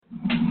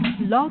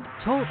Blog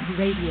Talk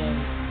Radio.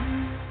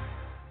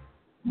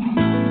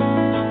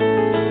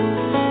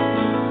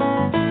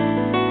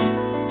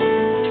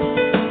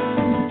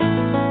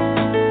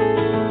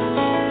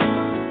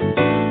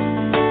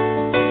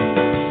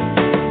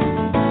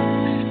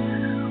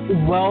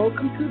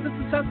 Welcome to the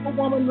Successful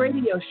Woman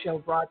Radio Show,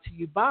 brought to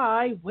you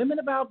by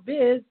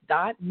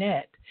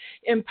WomenAboutBiz.net,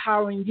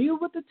 empowering you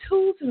with the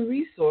tools and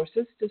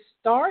resources to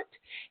start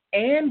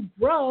and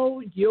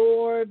grow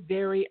your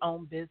very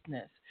own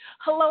business.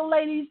 Hello,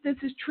 ladies. This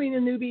is Trina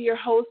Newby, your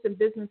host and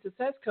business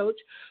success coach,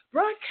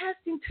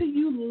 broadcasting to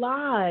you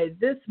live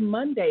this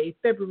Monday,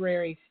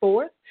 February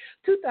 4th,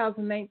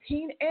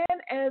 2019,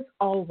 and as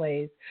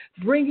always,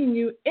 bringing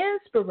you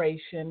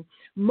inspiration,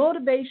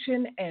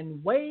 motivation,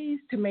 and ways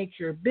to make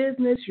your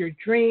business, your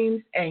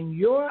dreams, and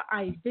your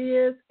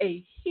ideas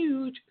a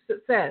huge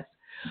success.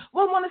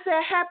 Well, I want to say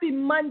a happy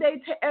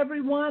Monday to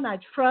everyone. I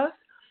trust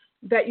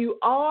that you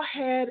all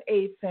had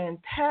a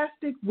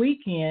fantastic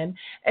weekend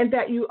and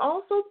that you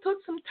also took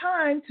some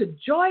time to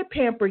joy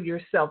pamper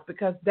yourself,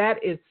 because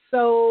that is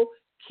so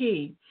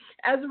key.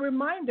 As a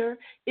reminder,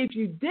 if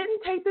you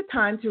didn't take the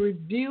time to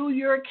review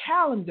your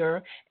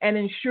calendar and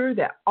ensure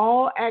that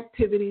all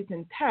activities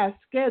and tasks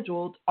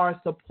scheduled are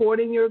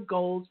supporting your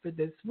goals for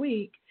this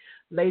week,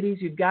 ladies,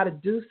 you've got to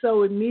do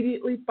so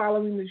immediately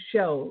following the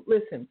show.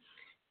 Listen,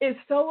 it's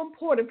so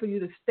important for you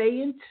to stay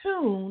in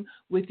tune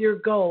with your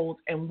goals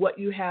and what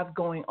you have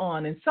going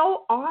on. And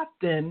so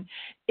often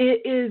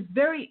it is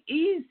very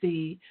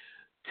easy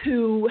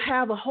to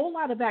have a whole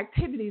lot of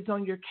activities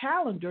on your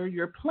calendar,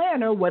 your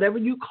planner, whatever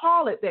you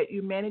call it, that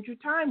you manage your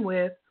time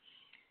with.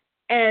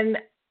 And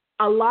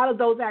a lot of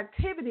those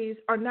activities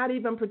are not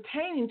even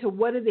pertaining to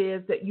what it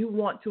is that you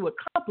want to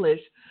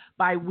accomplish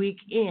by week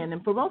end.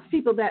 And for most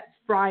people, that's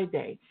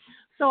Friday.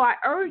 So I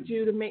urge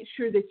you to make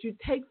sure that you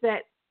take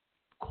that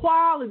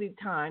quality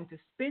time to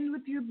spend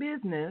with your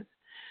business,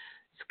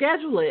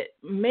 schedule it,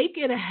 make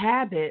it a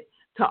habit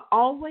to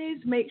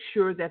always make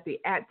sure that the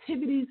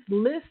activities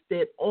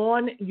listed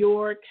on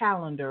your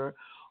calendar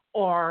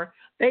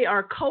they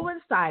are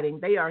coinciding,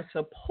 they are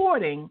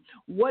supporting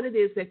what it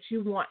is that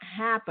you want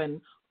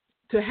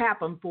to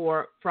happen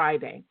for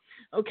Friday.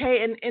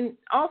 Okay, and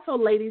also,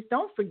 ladies,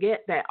 don't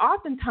forget that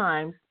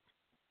oftentimes,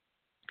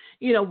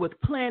 with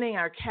planning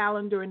our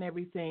calendar and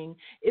everything,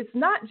 it's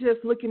not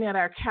just looking at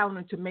our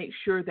calendar to make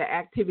sure that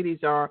activities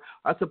are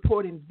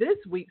supporting this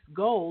week's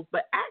goals,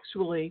 but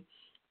actually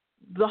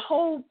the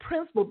whole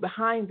principle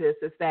behind this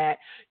is that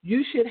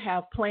you should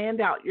have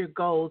planned out your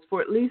goals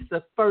for at least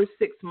the first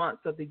 6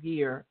 months of the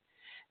year.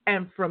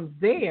 And from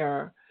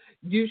there,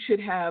 you should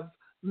have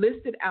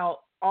listed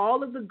out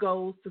all of the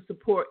goals to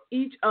support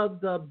each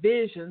of the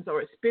visions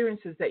or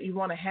experiences that you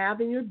want to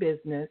have in your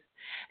business.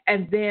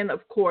 And then,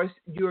 of course,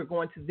 you're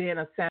going to then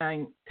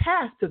assign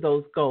tasks to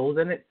those goals.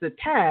 And it's the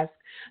task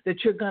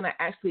that you're going to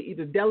actually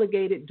either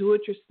delegate it, do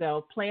it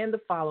yourself, plan the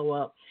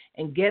follow-up,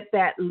 and get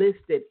that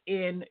listed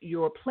in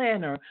your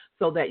planner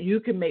so that you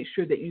can make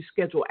sure that you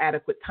schedule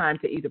adequate time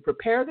to either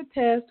prepare the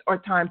test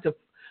or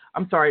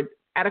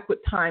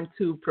adequate time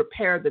to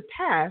prepare the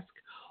task,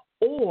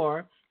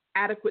 or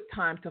adequate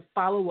time to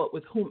follow up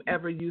with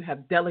whomever you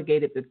have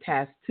delegated the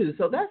task to.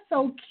 So that's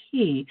so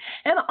key.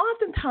 And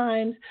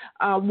oftentimes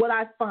what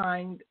I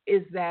find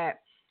is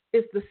that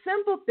it's the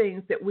simple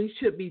things that we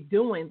should be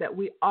doing that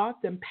we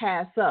often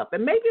pass up.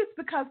 And maybe it's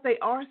because they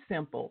are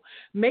simple.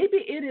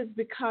 Maybe it is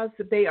because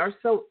they are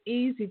so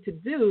easy to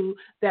do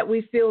that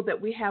we feel that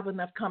we have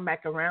enough come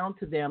back around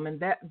to them. And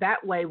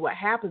that way what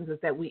happens is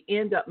that we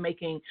end up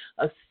making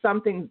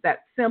something that's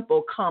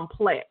simple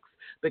complex,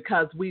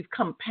 because we've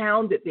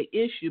compounded the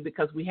issue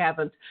because we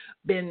haven't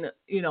been,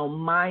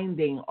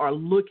 minding or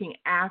looking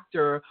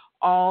after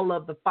all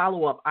of the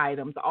follow-up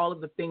items, all of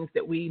the things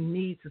that we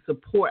need to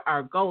support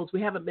our goals.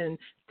 We haven't been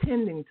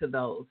tending to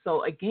those.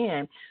 So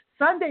again,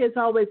 Sunday is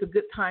always a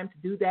good time to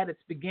do that.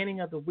 It's beginning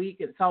of the week.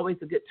 It's always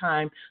a good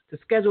time to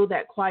schedule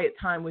that quiet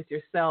time with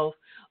yourself,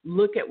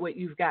 look at what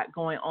you've got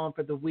going on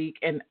for the week.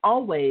 And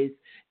always,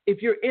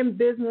 if you're in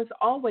business,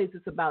 always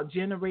it's about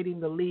generating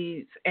the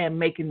leads and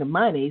making the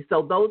money.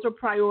 So those are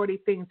priority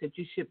things that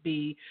you should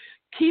be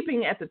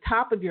keeping at the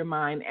top of your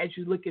mind as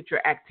you look at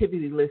your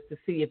activity list to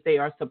see if they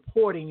are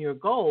supporting your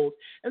goals.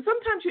 And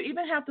sometimes you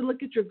even have to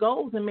look at your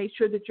goals and make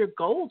sure that your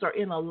goals are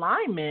in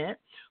alignment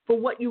for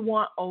what you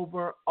want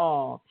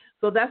overall.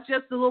 So that's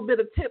just a little bit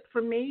of tip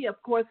for me.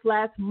 Of course,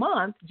 last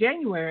month,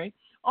 January,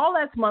 all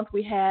last month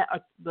we had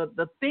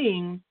the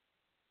theme,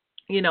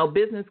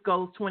 Business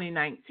Goals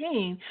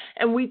 2019,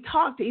 and we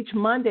talked each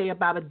Monday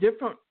about a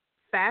different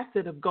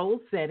facet of goal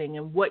setting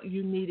and what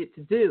you needed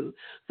to do.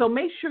 So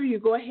make sure you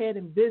go ahead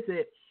and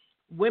visit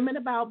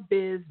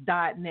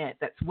WomenAboutBiz.net.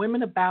 That's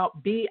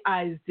WomenAboutBiz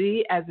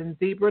as in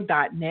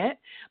zebra.net.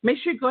 Make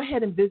sure you go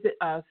ahead and visit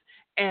us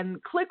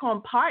and click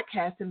on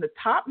podcast in the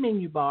top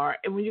menu bar.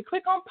 And when you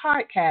click on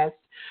podcast,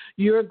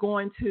 you're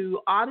going to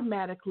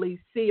automatically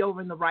see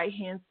over in the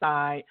right-hand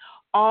side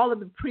all of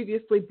the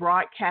previously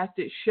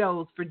broadcasted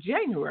shows for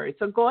January.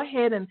 So go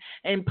ahead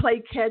and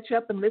play catch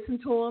up and listen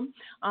to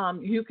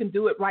them. You can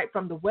do it right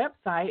from the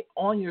website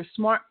on your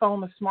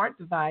smartphone or smart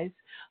device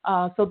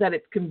so that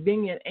it's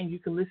convenient and you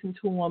can listen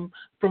to them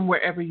from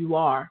wherever you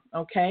are,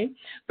 okay?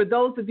 For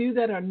those of you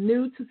that are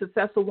new to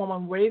Successful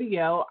Woman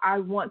Radio, I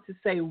want to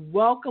say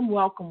welcome,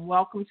 welcome,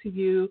 welcome to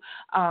you.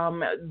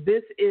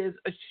 This is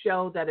a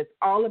show that is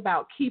all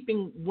about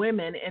keeping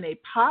women in a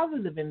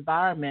positive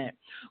environment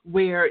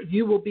where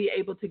you will be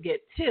able to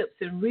get tips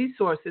and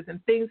resources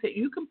and things that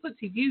you can put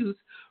to use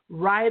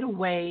right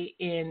away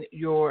in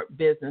your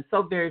business.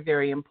 So very,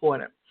 very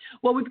important.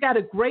 Well, we've got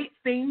a great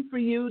theme for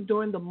you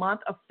during the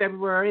month of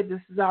February. This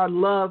is our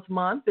love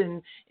month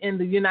in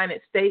the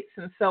United States.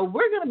 And so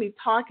we're going to be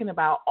talking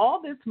about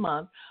all this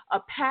month, a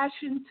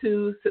passion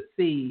to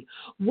succeed.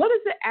 What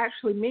does it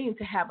actually mean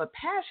to have a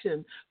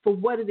passion for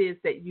what it is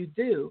that you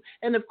do?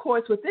 And of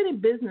course, with any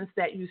business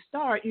that you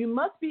start, you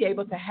must be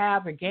able to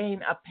have or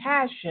gain a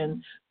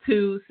passion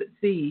to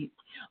succeed.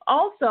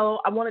 Also,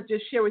 I want to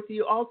just share with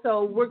you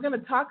also, we're going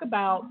to talk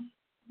about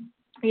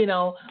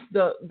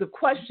the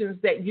questions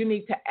that you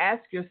need to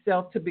ask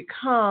yourself to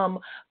become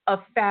a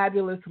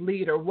fabulous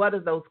leader. What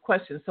are those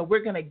questions? So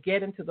we're going to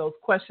get into those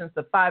questions,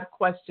 the 5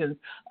 questions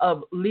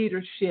of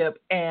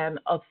leadership and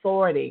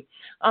authority.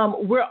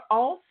 We're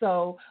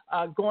also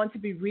going to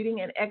be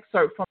reading an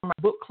excerpt from our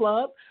book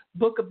club,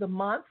 Book of the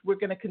Month. We're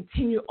going to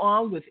continue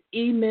on with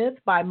E-Myth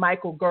by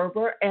Michael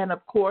Gerber. And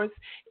of course,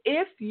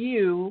 if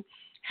you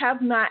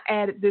have not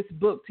added this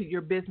book to your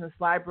business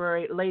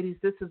library, ladies,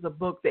 this is a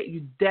book that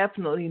you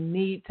definitely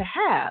need to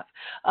have.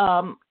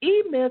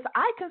 E-Myth,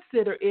 I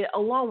consider it,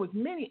 along with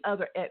many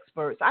other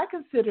experts, I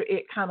consider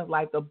it kind of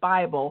like the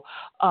Bible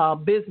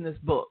business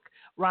book,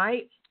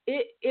 right?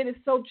 It is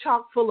so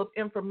chock full of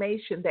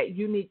information that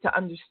you need to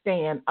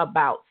understand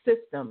about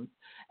systems.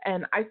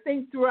 And I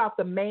think throughout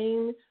the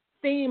main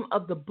theme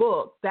of the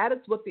book, that is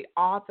what the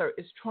author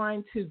is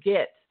trying to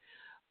get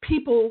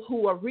people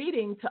who are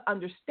reading to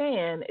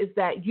understand, is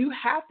that you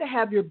have to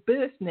have your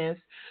business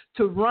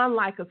to run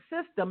like a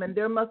system, and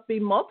there must be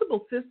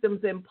multiple systems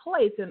in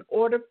place in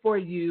order for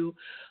you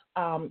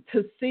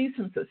to see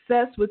some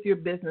success with your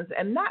business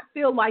and not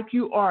feel like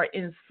you are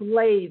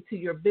enslaved to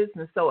your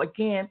business. So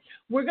again,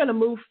 we're going to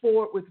move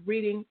forward with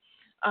reading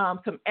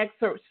some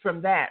excerpts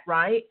from that,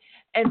 right?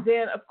 And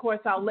then, of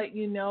course, I'll let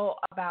you know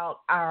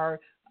about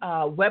our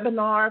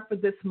webinar for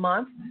this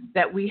month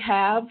that we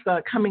have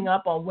coming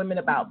up on Women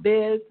About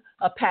Biz,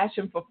 a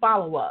passion for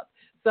follow-up.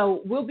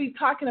 So we'll be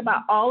talking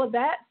about all of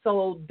that.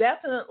 So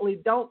definitely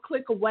don't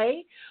click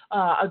away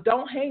or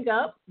don't hang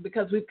up,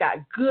 because we've got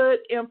good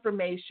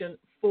information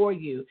for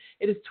you.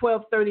 It is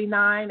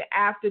 12:39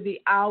 after the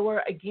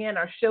hour. Again,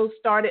 our show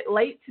started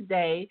late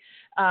today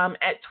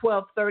at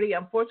 12:30.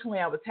 Unfortunately,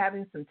 I was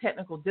having some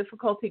technical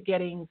difficulty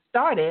getting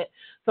started,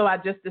 so I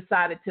just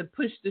decided to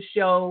push the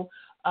show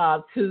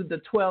to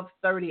the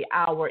 12:30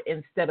 hour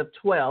instead of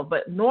 12.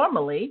 But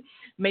normally,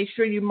 make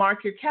sure you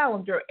mark your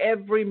calendar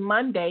every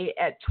Monday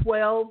at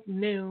 12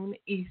 noon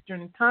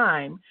Eastern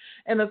time.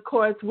 And of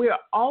course, we're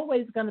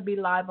always going to be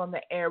live on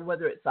the air,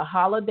 whether it's a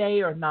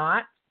holiday or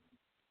not.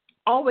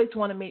 Always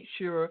want to make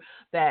sure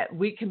that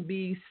we can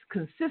be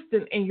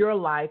consistent in your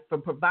life for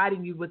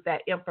providing you with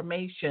that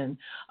information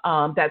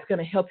that's going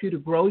to help you to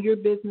grow your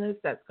business,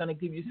 that's going to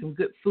give you some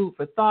good food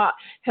for thought,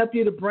 help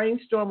you to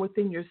brainstorm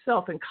within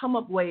yourself and come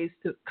up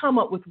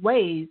with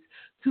ways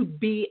to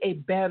be a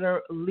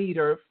better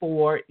leader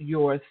for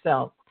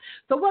yourself.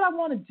 So what I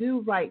want to do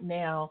right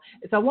now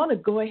is I want to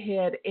go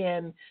ahead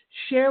and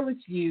share with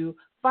you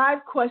 5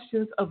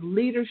 questions of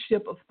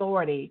leadership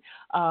authority.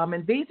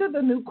 And these are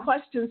the new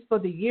questions for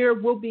the year.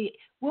 We'll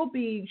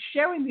be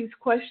sharing these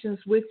questions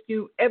with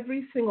you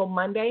every single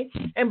Monday.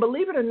 And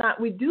believe it or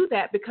not, we do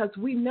that because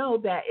we know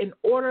that in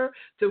order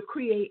to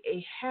create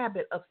a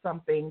habit of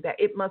something, that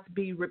it must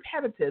be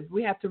repetitive.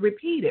 We have to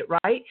repeat it,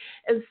 right?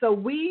 And so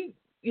we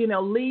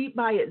lead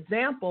by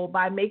example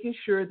by making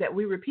sure that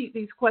we repeat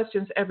these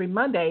questions every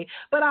Monday.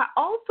 But I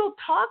also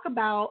talk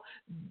about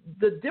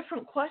the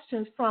different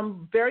questions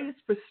from various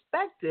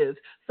perspectives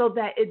so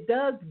that it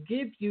does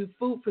give you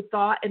food for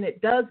thought and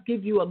it does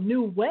give you a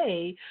new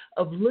way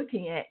of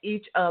looking at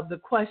each of the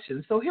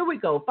questions. So here we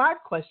go. 5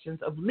 questions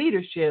of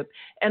leadership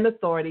and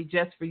authority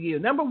just for you.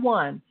 Number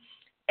 1,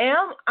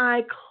 am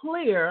I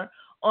clear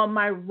on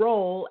my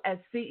role as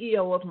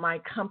CEO of my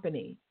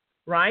company,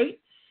 right?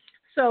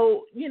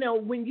 So,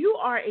 when you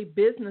are a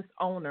business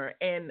owner,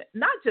 and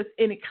not just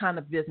any kind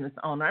of business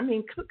owner, I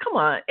mean, come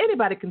on,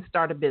 anybody can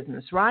start a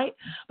business, right?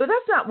 But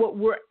that's not what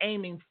we're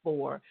aiming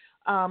for.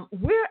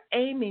 We're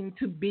aiming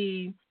to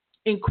be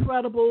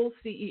incredible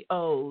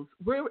CEOs.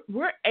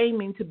 We're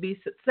aiming to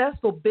be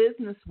successful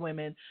business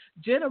women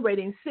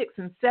generating 6-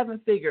 and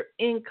 7-figure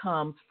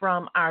incomes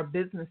from our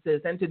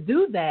businesses. And to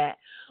do that,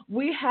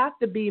 we have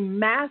to be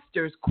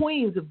masters,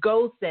 queens of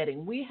goal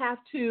setting. We have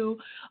to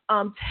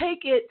take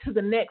it to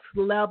the next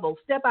level,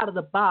 step out of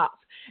the box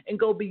and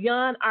go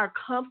beyond our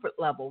comfort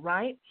level,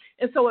 right?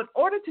 And so in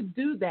order to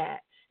do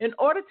that, in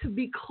order to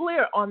be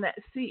clear on that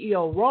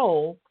CEO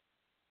role,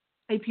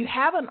 if you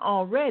haven't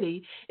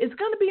already, it's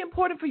going to be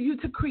important for you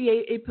to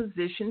create a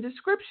position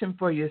description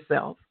for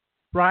yourself,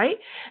 right?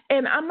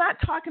 And I'm not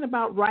talking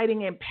about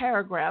writing in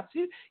paragraphs.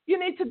 You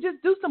need to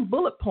just do some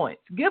bullet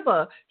points. Give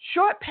a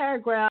short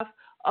paragraph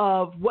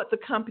of what the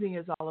company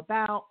is all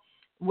about,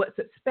 what's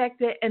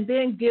expected, and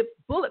then give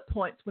bullet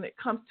points when it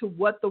comes to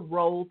what the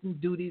roles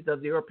and duties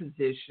of your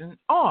position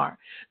are.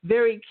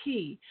 Very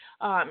key.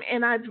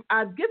 And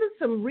I've given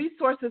some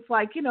resources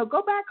like,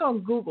 go back on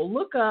Google,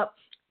 look up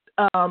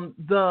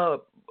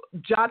the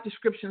job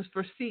descriptions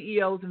for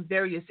CEOs in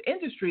various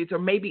industries, or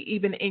maybe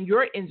even in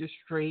your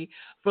industry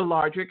for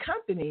larger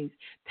companies.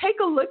 Take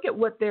a look at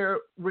what they're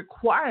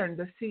requiring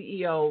the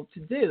CEO to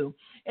do.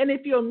 And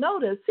if you'll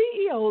notice,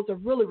 CEOs are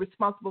really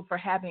responsible for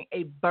having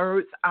a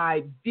bird's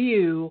eye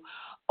view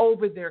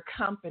over their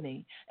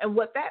company. And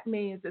what that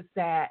means is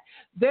that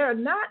they're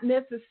not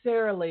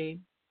necessarily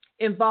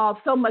involved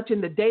so much in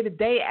the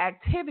day-to-day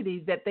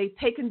activities that they've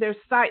taken their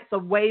sights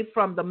away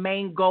from the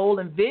main goal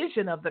and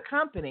vision of the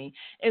company.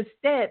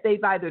 Instead,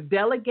 they've either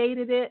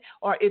delegated it,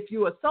 or if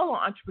you're a solo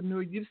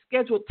entrepreneur, you've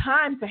scheduled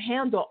time to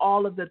handle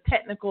all of the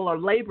technical or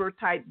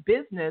labor-type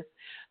business,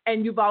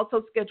 and you've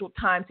also scheduled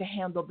time to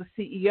handle the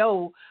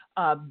CEO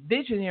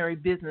visionary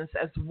business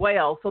as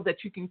well, so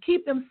that you can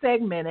keep them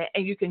segmented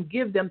and you can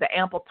give them the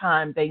ample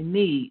time they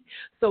need.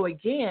 So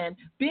again,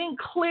 being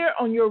clear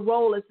on your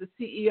role as the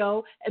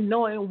CEO and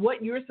knowing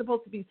what you're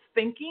supposed to be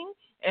thinking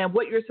and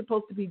what you're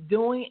supposed to be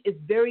doing is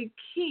very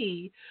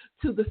key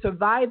to the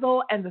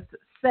survival and the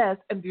success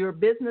of your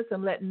business,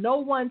 and let no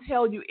one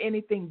tell you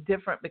anything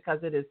different, because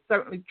it is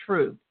certainly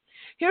true.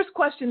 Here's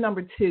question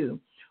number 2.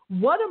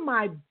 What are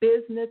my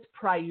business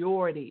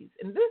priorities?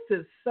 And this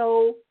is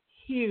so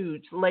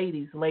huge,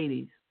 ladies.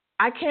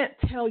 I can't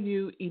tell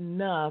you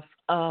enough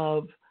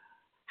of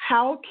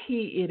how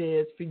key it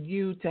is for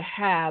you to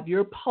have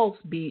your pulse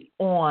beat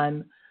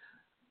on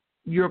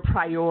your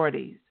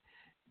priorities.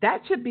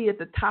 That should be at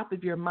the top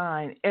of your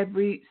mind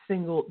every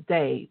single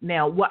day.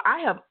 Now, what I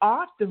have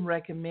often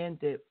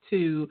recommended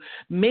to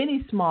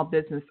many small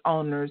business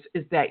owners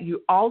is that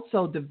you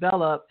also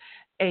develop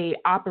a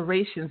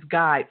operations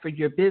guide for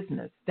your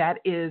business. That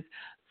is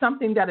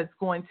something that is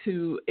going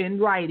to, in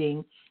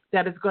writing,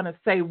 that is going to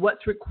say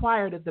what's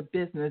required of the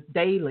business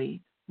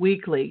daily,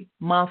 weekly,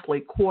 monthly,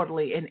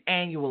 quarterly, and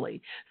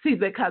annually. See,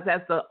 because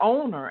as the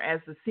owner,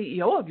 as the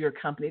CEO of your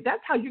company,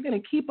 that's how you're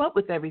going to keep up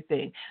with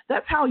everything.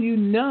 That's how you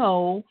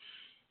know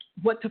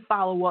what to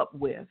follow up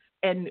with,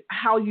 and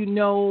how you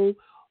know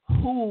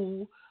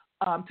who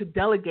to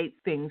delegate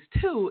things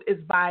to is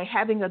by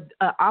having an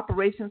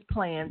operations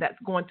plan that's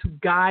going to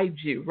guide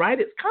you, right?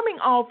 It's coming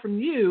all from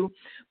you,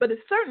 but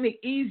it's certainly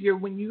easier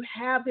when you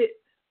have it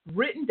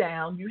written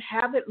down, you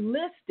have it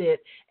listed,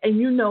 and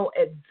you know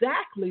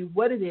exactly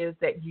what it is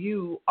that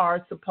you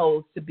are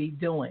supposed to be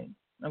doing,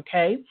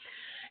 okay?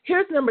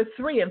 Here's number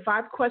 3 in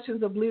 5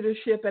 questions of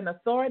leadership and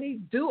authority.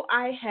 Do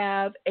I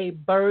have a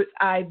bird's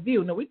eye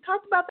view? Now, we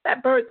talked about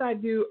that bird's eye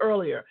view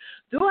earlier.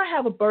 Do I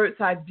have a bird's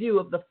eye view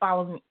of the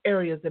following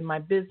areas in my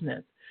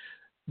business?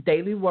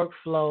 Daily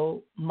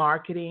workflow,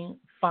 marketing,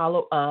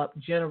 follow-up,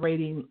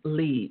 generating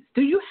leads.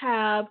 Do you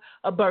have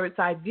a bird's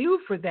eye view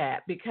for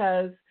that?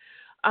 Because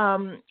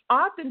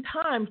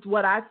oftentimes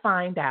what I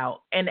find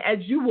out, and as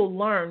you will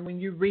learn when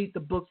you read the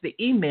book, The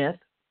E-Myth,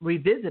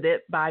 Revisited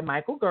by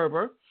Michael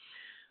Gerber,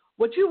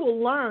 what you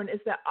will learn is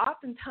that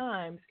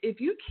oftentimes if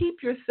you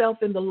keep yourself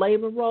in the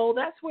labor role,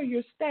 that's where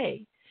you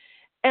stay.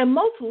 And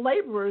most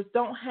laborers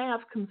don't have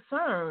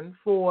concern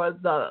for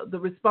the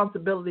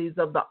responsibilities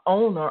of the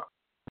owner,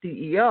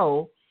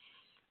 CEO.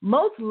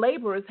 Most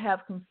laborers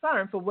have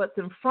concern for what's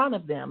in front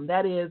of them,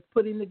 that is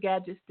putting the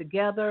gadgets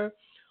together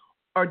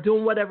or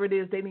doing whatever it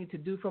is they need to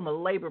do from a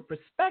labor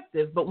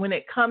perspective. But when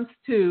it comes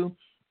to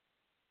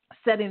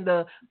setting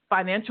the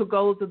financial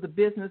goals of the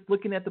business,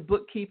 looking at the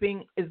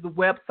bookkeeping, is the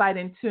website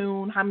in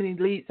tune? How many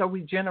leads are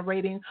we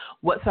generating?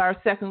 What's our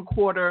second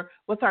quarter?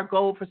 What's our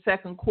goal for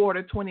second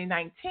quarter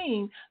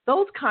 2019?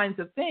 Those kinds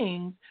of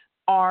things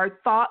are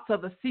thoughts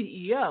of a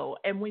CEO.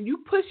 And when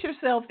you push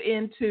yourself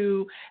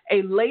into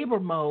a labor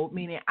mode,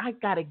 meaning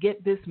I've got to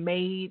get this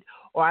made,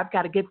 or I've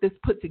got to get this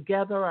put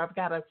together, or I've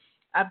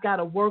got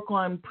to work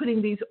on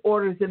putting these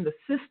orders in the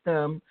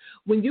system.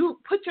 When you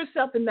put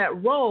yourself in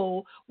that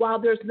role,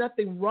 while there's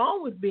nothing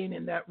wrong with being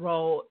in that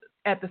role,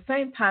 at the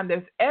same time,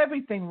 there's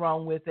everything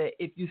wrong with it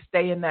if you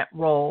stay in that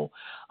role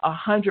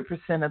 100%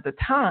 of the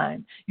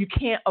time. You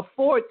can't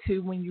afford to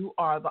when you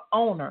are the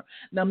owner.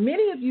 Now,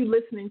 many of you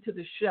listening to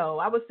the show,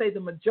 I would say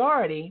the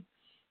majority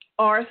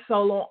are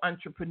solo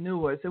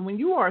entrepreneurs. And when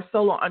you are a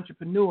solo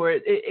entrepreneur,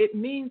 it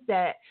means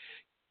that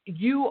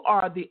you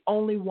are the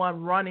only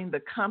one running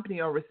the company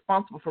or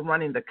responsible for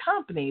running the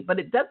company, but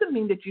it doesn't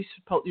mean that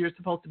you're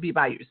supposed to be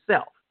by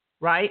yourself,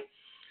 right?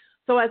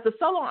 So as a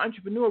solo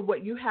entrepreneur,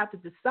 what you have to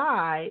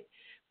decide,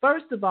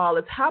 first of all,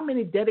 is how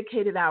many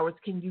dedicated hours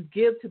can you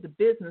give to the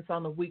business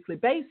on a weekly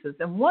basis?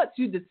 And once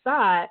you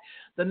decide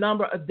the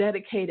number of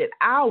dedicated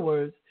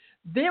hours,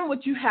 then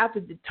what you have to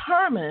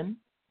determine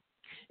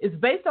It's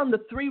based on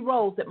the 3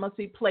 roles that must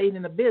be played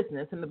in a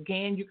business. And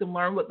again, you can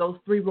learn what those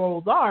 3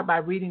 roles are by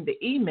reading the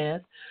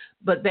E-Myth,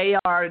 but they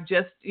are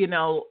just,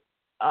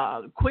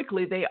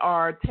 quickly, they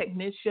are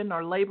technician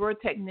or laborer,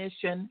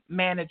 technician,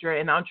 manager,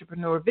 and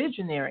entrepreneur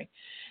visionary.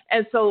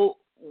 And so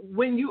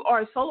when you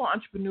are a solo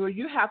entrepreneur,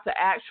 you have to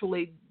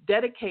actually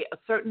dedicate a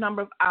certain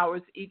number of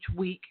hours each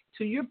week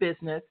to your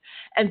business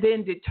and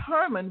then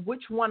determine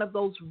which one of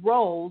those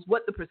roles,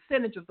 what the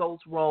percentage of those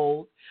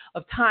roles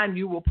of time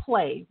you will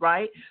play,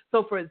 right?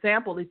 So, for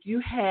example, if you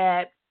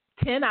had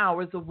 10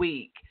 hours a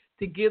week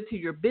to give to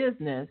your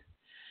business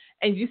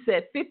and you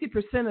said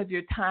 50% of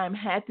your time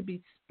had to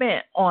be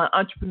spent on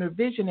Entrepreneur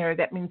Visionary,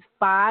 that means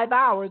 5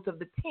 hours of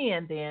the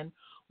 10 then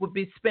would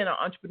be spent on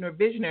Entrepreneur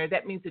Visionary.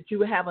 That means that you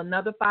would have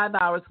another 5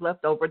 hours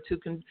left over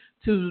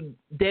to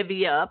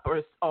divvy up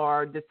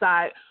or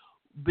decide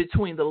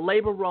between the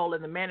labor role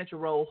and the manager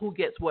role who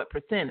gets what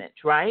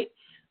percentage, right?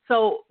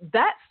 So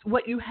that's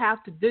what you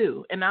have to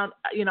do. And I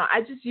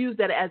just use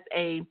that as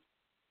a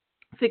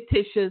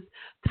fictitious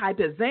type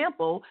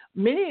example.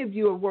 Many of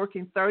you are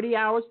working 30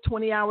 hours,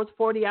 20 hours,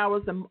 40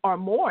 hours or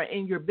more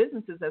in your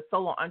businesses as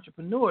solo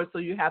entrepreneurs, so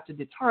you have to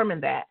determine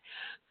that.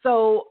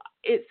 So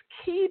it's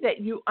key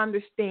that you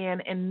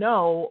understand and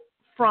know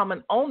from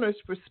an owner's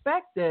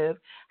perspective,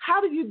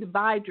 how do you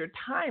divide your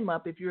time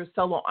up if you're a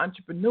solo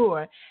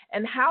entrepreneur,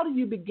 and how do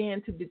you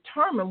begin to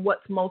determine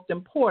what's most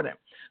important?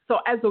 So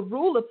as a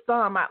rule of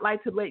thumb, I'd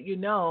like to let you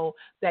know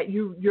that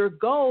your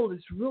goal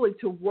is really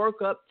to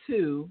work up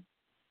to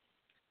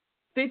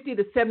 50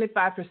 to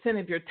 75%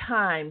 of your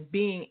time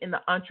being in the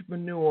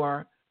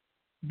entrepreneur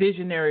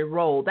visionary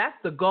role. That's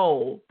the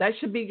goal. That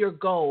should be your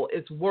goal,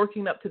 is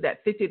working up to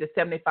that 50 to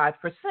 75%.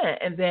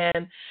 And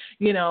then,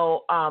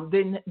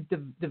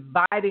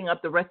 dividing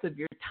up the rest of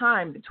your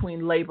time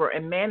between labor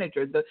and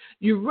manager.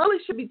 You really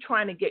should be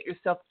trying to get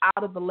yourself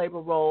out of the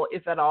labor role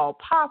if at all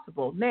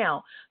possible.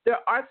 Now, there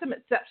are some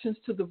exceptions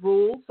to the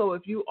rule. So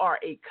if you are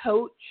a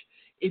coach,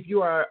 if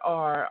you are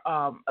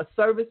a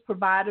service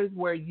provider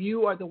where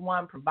you are the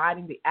one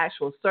providing the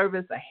actual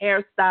service, a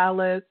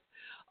hairstylist,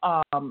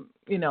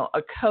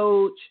 a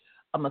coach,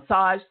 a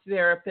massage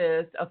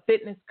therapist, a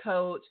fitness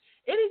coach,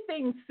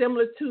 anything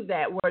similar to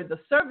that where the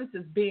service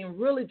is being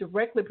really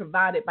directly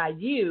provided by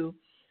you,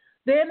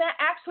 then that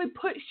actually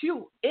puts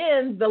you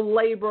in the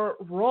labor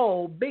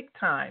role big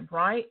time,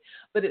 right?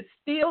 But it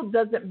still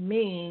doesn't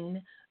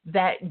mean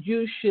that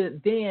you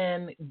should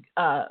then,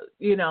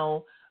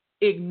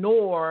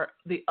 ignore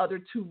the other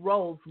 2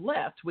 roles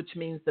left, which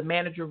means the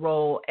manager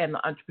role and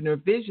the entrepreneur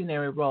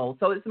visionary role.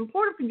 So it's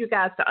important for you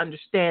guys to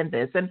understand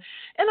this. And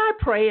I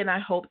pray and I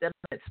hope that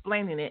I'm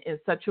explaining it in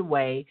such a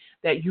way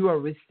that you are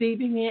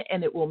receiving it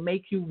and it will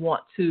make you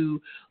want to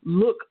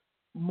look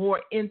more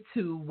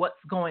into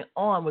what's going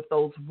on with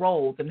those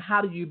roles and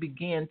how do you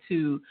begin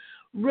to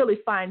really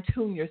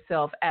fine-tune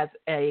yourself as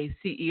a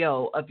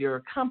CEO of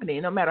your company.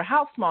 No matter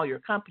how small your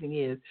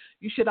company is,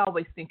 you should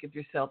always think of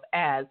yourself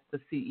as the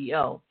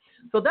CEO.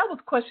 So that was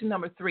question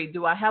number 3.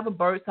 Do I have a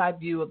bird's eye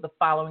view of the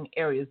following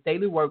areas?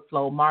 Daily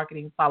workflow,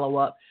 marketing,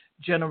 follow-up,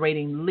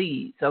 generating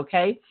leads,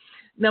 okay?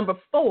 Number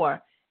 4,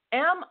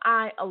 am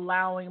I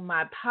allowing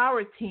my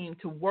power team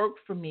to work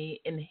for me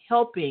in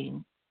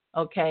helping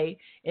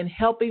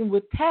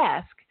with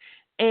tasks?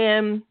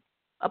 And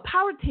a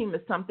power team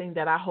is something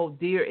that I hold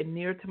dear and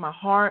near to my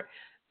heart.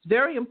 It's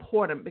very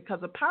important because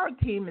a power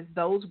team is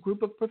those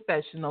group of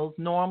professionals.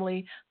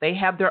 Normally, they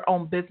have their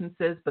own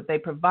businesses, but they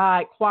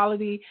provide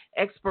quality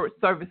expert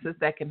services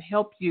that can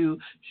help you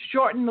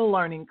shorten the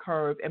learning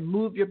curve and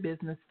move your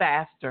business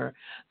faster.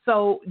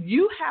 So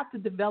you have to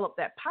develop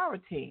that power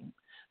team.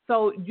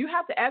 So you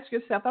have to ask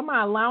yourself, am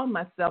I allowing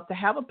myself to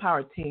have a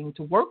power team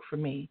to work for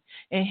me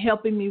and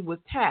helping me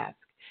with tasks?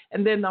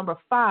 And then number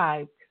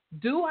 5,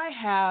 do I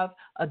have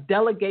a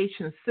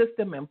delegation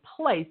system in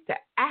place to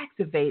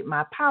activate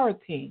my power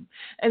team?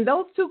 And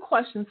those 2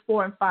 questions,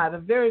 4 and 5, are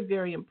very,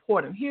 very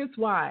important. Here's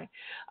why.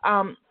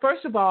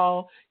 First of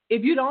all,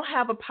 if you don't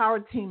have a power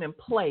team in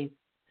place,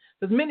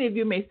 because many of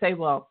you may say,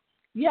 well,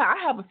 yeah,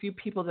 I have a few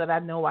people that I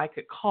know I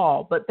could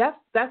call, but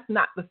that's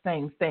not the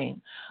same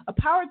thing. A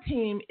power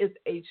team is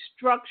a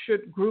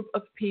structured group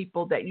of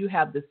people that you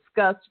have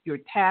discussed your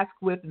task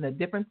with and the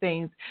different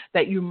things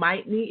that you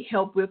might need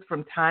help with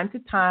from time to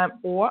time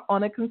or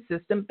on a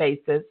consistent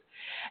basis.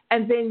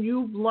 And then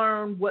you've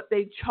learned what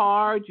they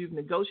charge, you've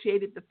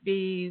negotiated the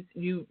fees,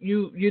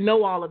 you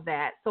know all of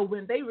that. So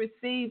when they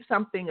receive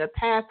something, a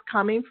task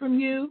coming from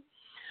you,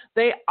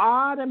 they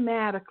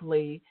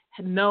automatically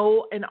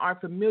know and are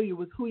familiar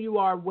with who you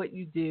are, what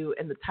you do,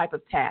 and the type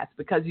of task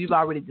because you've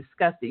already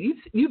discussed it.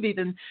 You've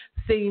even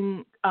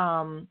seen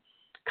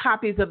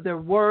copies of their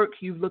work.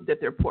 You've looked at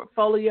their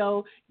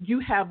portfolio. You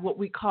have what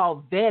we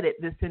call vetted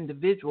this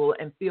individual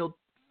and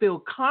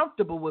feel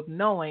comfortable with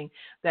knowing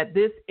that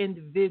this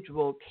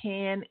individual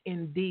can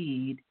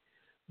indeed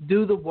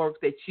do the work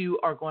that you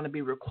are going to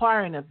be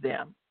requiring of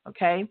them,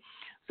 okay?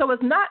 So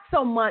it's not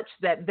so much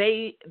that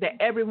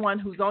everyone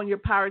who's on your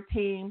power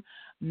team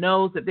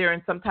knows that they're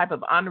in some type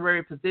of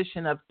honorary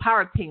position of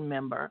power team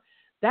member.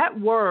 That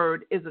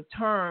word is a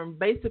term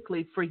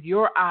basically for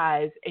your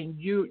eyes and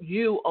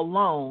you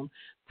alone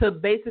to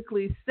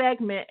basically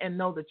segment and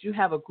know that you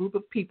have a group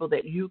of people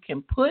that you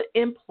can put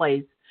in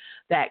place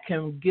that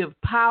can give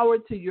power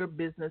to your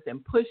business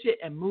and push it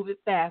and move it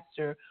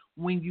faster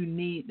when you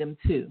need them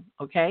to,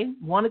 okay?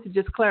 Wanted to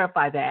just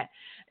clarify that.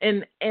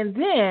 And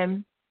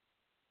then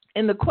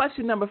in the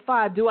question number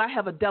 5, do I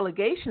have a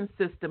delegation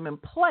system in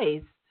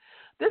place?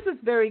 This is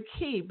very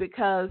key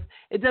because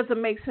it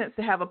doesn't make sense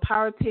to have a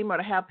power team or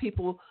to have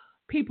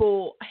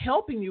people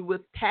helping you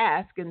with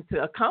tasks and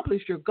to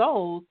accomplish your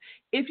goals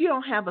if you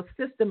don't have a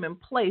system in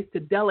place to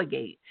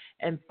delegate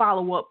and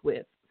follow up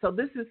with. So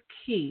this is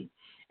key.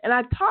 And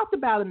I talked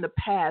about in the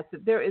past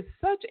that there is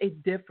such a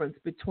difference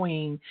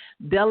between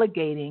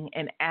delegating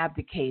and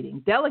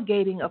abdicating.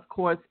 Delegating, of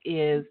course,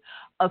 is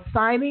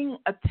assigning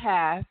a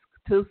task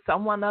to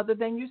someone other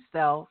than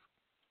yourself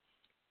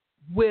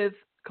with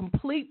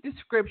complete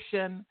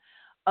description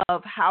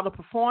of how to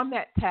perform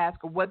that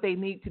task or what they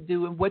need to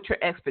do and what your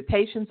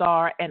expectations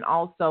are, and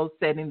also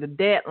setting the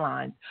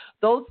deadlines.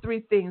 Those 3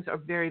 things are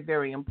very,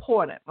 very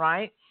important,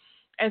 right?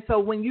 And so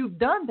when you've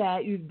done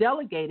that, you've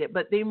delegated,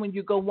 but then when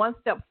you go one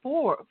step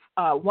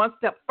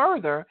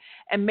further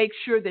and make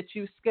sure that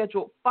you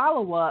schedule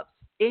follow-ups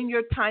in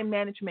your time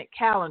management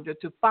calendar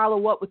to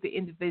follow up with the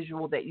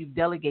individual that you've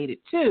delegated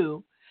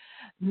to,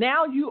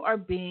 now you are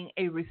being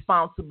a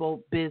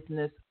responsible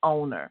business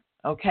owner,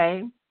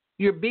 okay?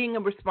 You're being a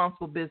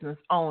responsible business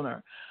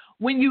owner.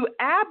 When you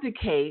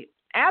abdicate,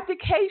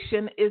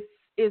 abdication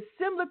is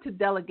similar to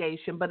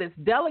delegation, but it's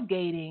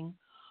delegating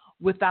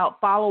without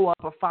follow-up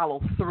or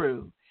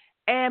follow-through.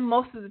 And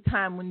most of the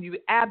time when you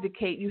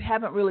abdicate, you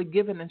haven't really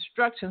given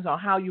instructions on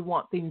how you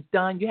want things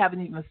done. You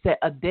haven't even set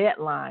a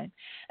deadline.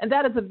 And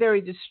that is a very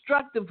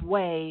destructive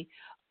way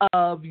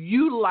of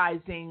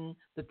utilizing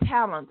the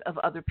talent of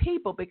other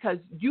people, because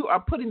you are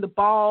putting the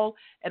ball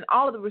and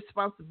all of the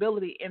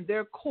responsibility in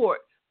their court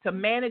to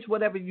manage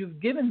whatever you've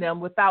given them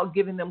without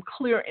giving them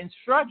clear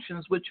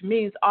instructions, which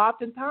means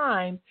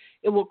oftentimes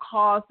it will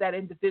cause that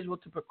individual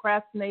to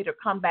procrastinate or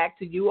come back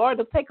to you, or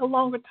it'll take a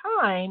longer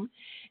time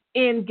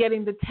in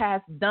getting the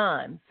task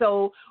done.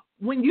 So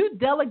when you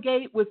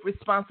delegate with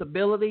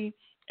responsibility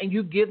and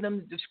you give them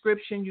the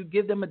description, you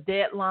give them a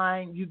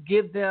deadline, you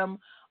give them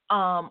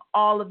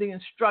all of the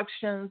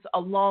instructions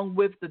along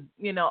with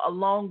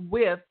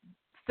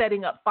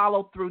setting up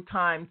follow-through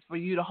times for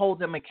you to hold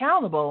them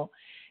accountable,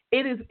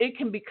 it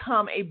can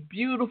become a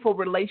beautiful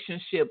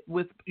relationship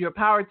with your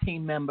power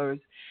team members,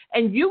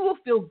 and you will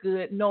feel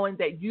good knowing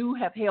that you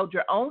have held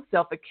your own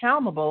self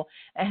accountable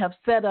and have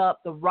set up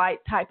the right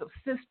type of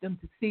system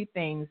to see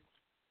things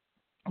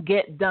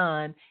get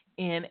done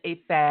in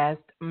a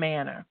fast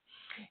manner.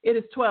 It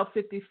is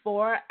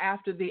 12:54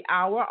 after the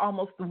hour,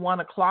 almost the 1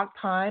 o'clock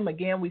time.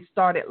 Again, we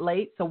started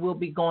late, so we'll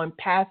be going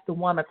past the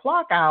 1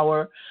 o'clock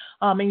hour.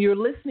 And you're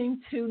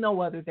listening to no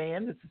other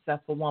than the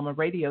Successful Woman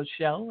Radio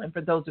Show. And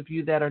for those of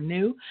you that are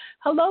new,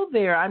 hello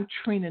there. I'm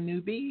Trina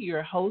Newby,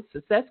 your host,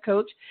 success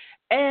coach,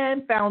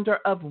 and founder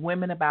of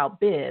Women About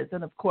Biz.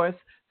 And, of course,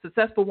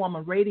 Successful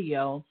Woman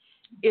Radio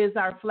is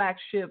our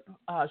flagship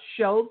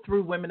show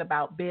through Women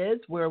About Biz,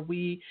 where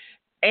we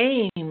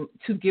aim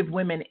to give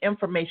women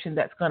information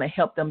that's going to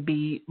help them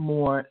be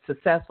more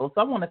successful.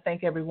 So I want to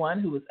thank everyone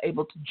who was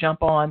able to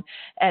jump on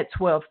at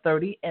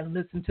 12:30 and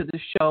listen to the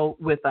show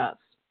with us.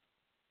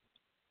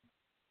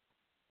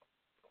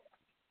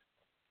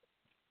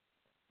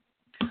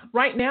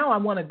 Right now, I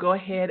want to go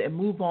ahead and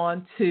move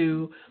on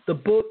to the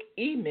book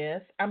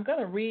E-Myth. I'm going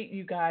to read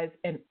you guys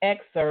an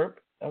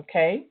excerpt,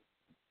 okay?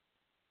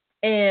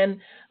 And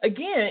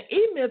again,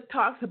 E-Myth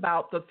talks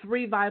about the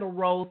 3 vital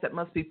roles that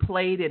must be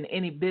played in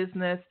any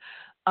business: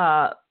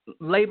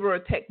 laborer,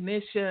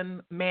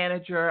 technician,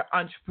 manager,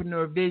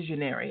 entrepreneur,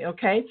 visionary,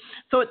 okay?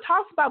 So it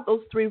talks about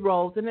those 3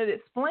 roles, and it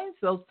explains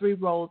those 3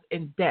 roles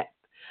in depth.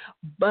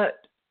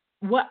 But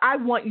what I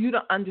want you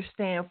to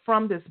understand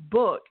from this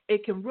book,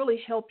 it can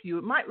really help you.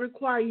 It might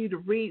require you to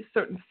read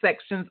certain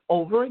sections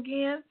over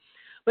again,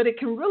 but it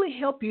can really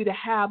help you to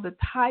have the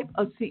type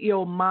of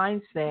CEO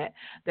mindset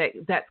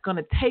that's going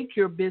to take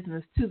your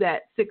business to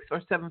that 6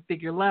 or 7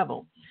 figure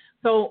level.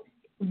 So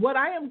what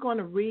I am going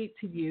to read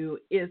to you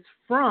is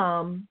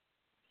from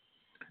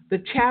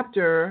the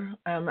chapter.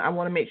 I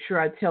want to make sure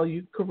I tell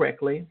you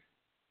correctly.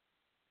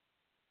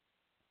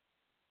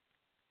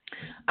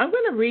 I'm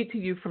going to read to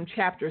you from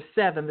chapter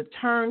 7, the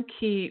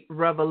Turnkey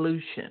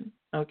Revolution,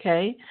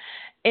 okay?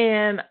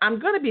 And I'm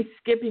going to be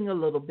skipping a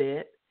little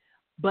bit,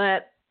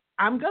 but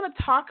I'm going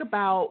to talk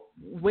about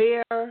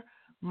where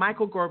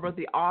Michael Gerber,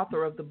 the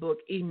author of the book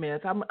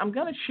E-Myth, I'm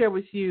going to share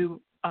with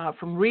you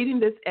from reading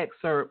this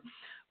excerpt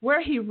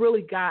where he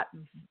really got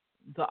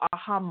the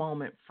aha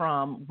moment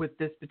from with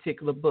this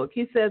particular book.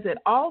 He says it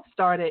all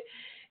started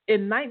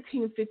in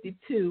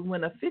 1952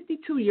 when a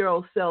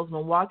 52-year-old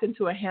salesman walked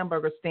into a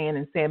hamburger stand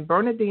in San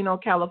Bernardino,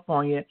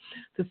 California,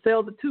 to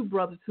sell the 2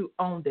 brothers who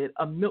owned it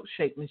a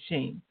milkshake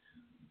machine.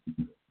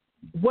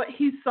 What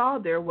he saw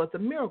there was a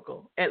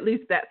miracle. At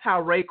least that's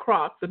how Ray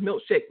Kroc, the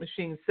milkshake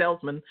machine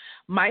salesman,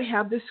 might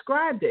have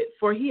described it,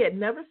 for he had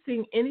never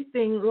seen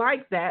anything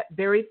like that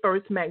very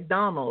first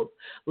McDonald's,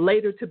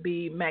 later to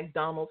be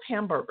McDonald's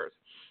hamburgers.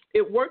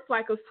 It worked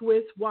like a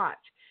Swiss watch.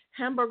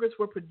 Hamburgers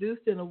were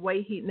produced in a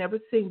way he'd never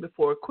seen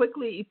before,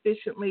 quickly,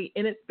 efficiently,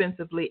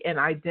 inexpensively, and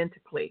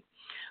identically.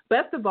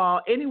 Best of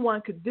all,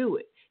 anyone could do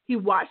it. He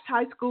watched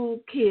high school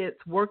kids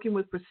working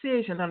with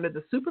precision under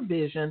the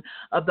supervision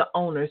of the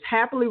owners,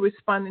 happily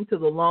responding to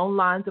the long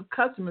lines of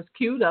customers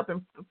queued up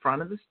in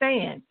front of the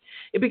stand.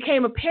 It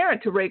became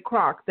apparent to Ray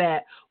Kroc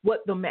that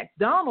what the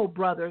McDonald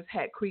brothers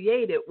had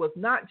created was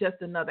not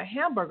just another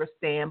hamburger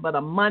stand, but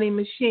a money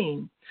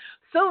machine.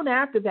 Soon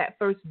after that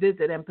first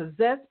visit, and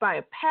possessed by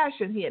a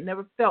passion he had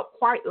never felt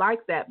quite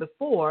like that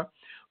before,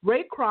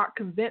 Ray Kroc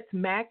convinced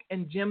Mac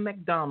and Jim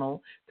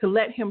McDonald to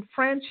let him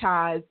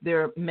franchise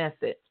their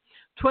method.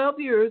 12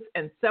 years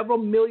and several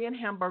million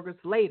hamburgers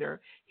later,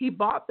 he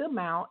bought them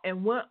out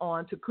and went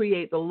on to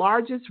create the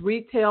largest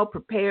retail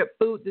prepared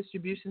food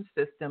distribution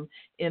system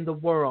in the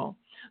world.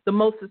 The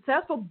most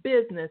successful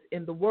business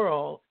in the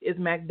world is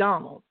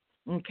McDonald's,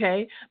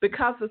 okay?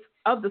 Because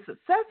of the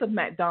success of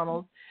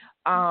McDonald's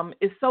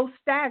is so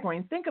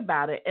staggering. Think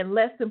about it. In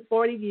less than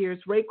 40 years,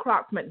 Ray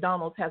Kroc's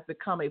McDonald's has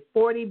become a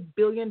 $40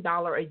 billion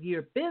a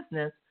year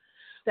business,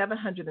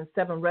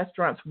 707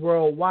 restaurants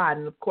worldwide,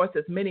 and of course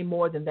there's many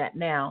more than that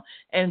now,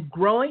 and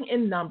growing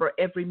in number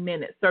every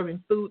minute,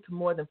 serving food to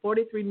more than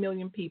 43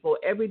 million people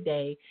every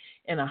day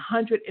in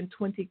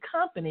 120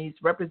 companies,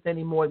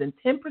 representing more than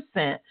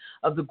 10%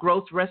 of the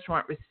gross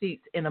restaurant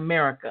receipts in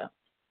America.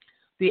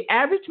 The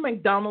average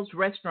McDonald's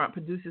restaurant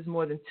produces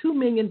more than $2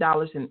 million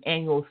in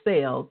annual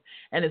sales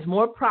and is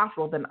more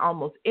profitable than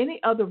almost any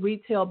other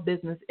retail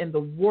business in the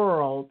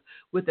world,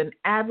 with an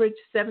average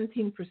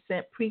 17%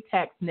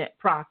 pre-tax net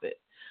profit.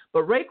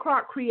 But Ray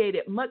Kroc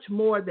created much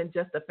more than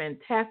just a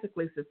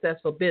fantastically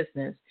successful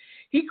business.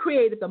 He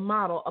created the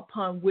model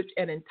upon which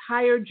an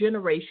entire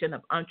generation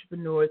of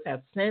entrepreneurs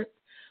have since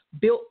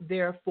built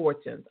their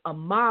fortunes, a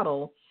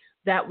model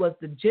that was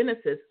the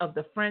genesis of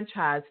the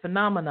franchise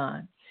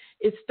phenomenon.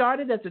 It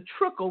started as a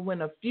trickle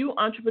when a few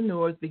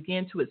entrepreneurs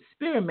began to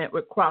experiment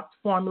with Kroc's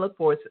formula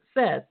for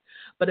success,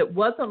 but it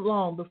wasn't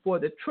long before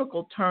the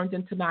trickle turned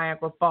into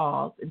Niagara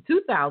Falls. In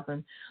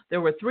 2000,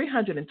 there were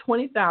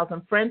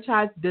 320,000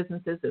 franchise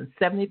businesses in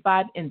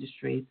 75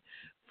 industries.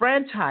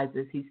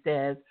 Franchises, he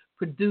says,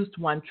 produced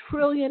 $1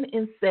 trillion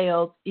in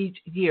sales each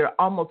year,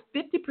 almost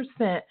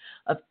 50%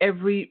 of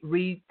every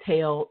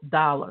retail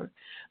dollar.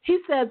 He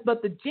says,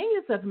 but the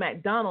genius of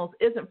McDonald's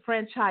isn't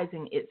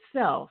franchising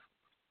itself.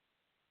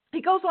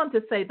 He goes on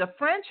to say the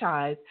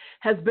franchise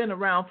has been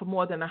around for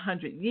more than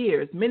 100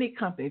 years. Many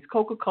companies,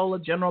 Coca-Cola,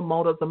 General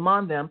Motors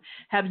among them,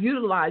 have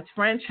utilized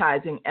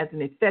franchising as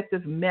an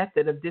effective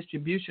method of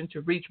distribution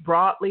to reach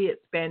broadly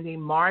expanding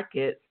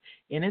markets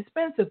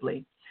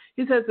inexpensively.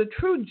 He says the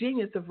true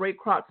genius of Ray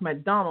Kroc's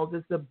McDonald's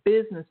is the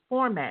business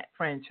format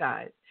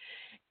franchise.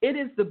 It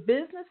is the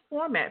business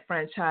format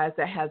franchise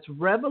that has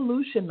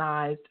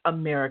revolutionized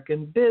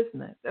American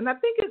business. And I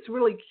think it's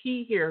really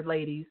key here,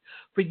 ladies,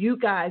 for you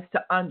guys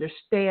to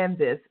understand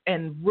this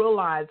and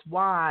realize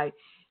why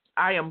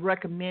I am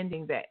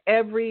recommending that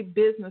every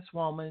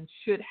businesswoman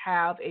should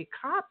have a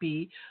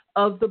copy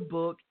of the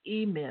book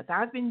E-Myth.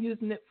 I've been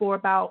using it for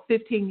about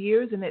 15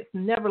 years, and it's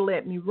never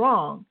led me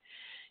wrong.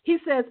 He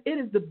says it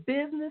is the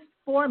business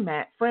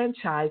format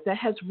franchise that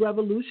has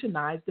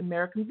revolutionized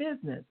American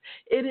business.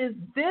 It is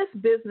this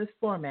business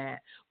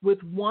format,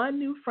 with one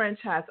new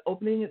franchise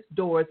opening its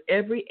doors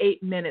every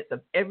 8 minutes of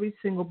every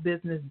single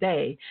business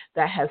day,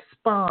 that has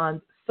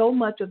spawned so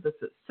much of the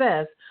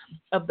success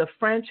of the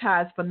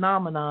franchise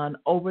phenomenon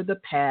over the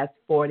past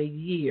 40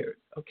 years,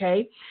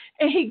 okay?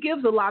 And he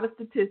gives a lot of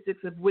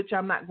statistics, of which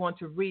I'm not going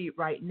to read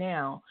right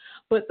now.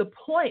 But the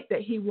point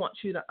that he wants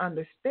you to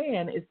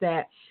understand is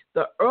that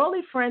the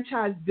early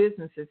franchise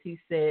businesses, he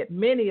said,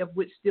 many of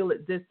which still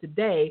exist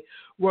today,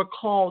 were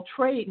called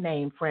trade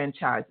name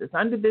franchises.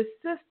 Under this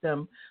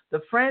system,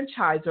 the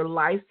franchisor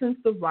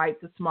licensed the right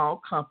to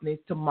small companies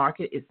to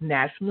market its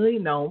nationally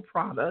known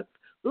products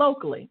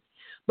locally.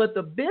 But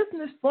the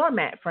business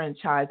format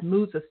franchise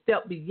moves a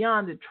step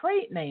beyond the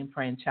trade name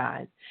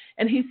franchise.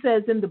 And he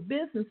says in the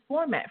business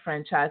format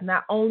franchise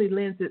not only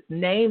lends its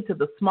name to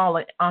the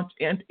smaller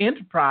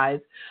enterprise,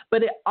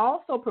 but it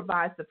also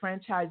provides the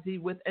franchisee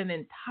with an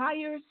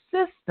entire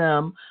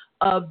system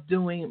of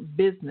doing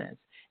business.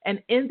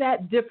 And in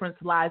that difference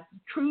lies the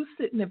true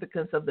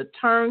significance of the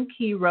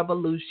turnkey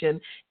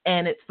revolution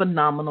and its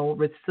phenomenal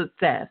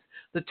success.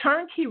 The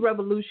turnkey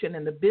revolution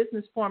and the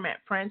business format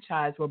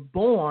franchise were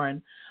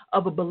born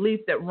of a belief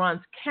that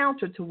runs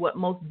counter to what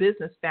most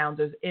business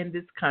founders in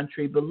this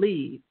country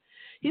believe.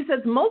 He says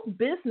most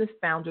business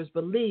founders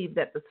believe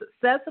that the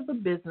success of a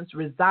business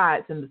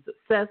resides in the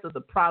success of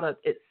the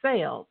product it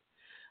sells.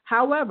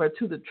 However,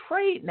 to the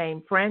trade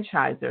name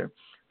franchisor,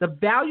 the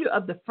value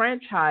of the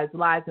franchise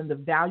lies in the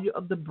value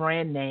of the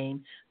brand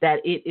name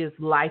that it is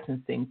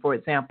licensing. For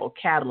example,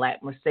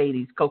 Cadillac,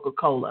 Mercedes,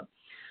 Coca-Cola.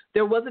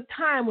 There was a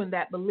time when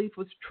that belief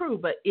was true,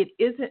 but it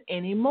isn't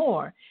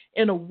anymore.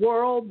 In a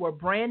world where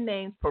brand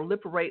names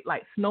proliferate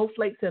like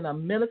snowflakes in a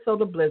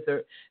Minnesota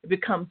blizzard, it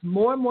becomes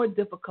more and more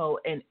difficult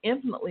and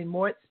infinitely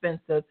more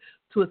expensive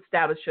to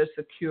establish a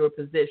secure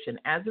position.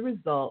 As a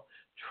result,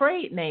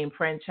 trade name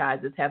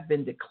franchises have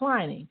been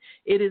declining.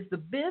 It is the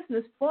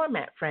business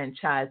format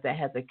franchise that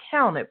has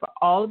accounted for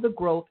all of the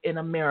growth in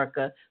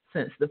America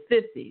since the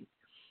 50s.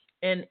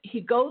 And he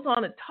goes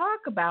on to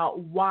talk about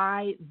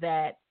why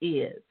that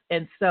is.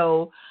 And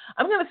so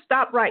I'm going to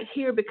stop right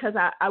here because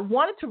I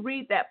wanted to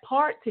read that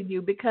part to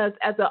you because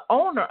as an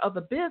owner of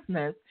a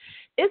business,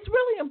 it's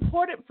really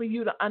important for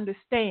you to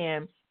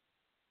understand,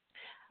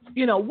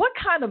 what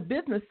kind of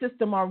business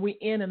system are we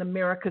in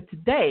America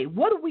today?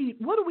 What are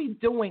we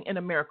doing in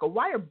America?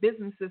 Why are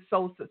businesses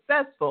so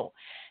successful?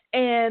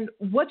 And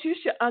what you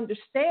should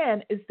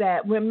understand is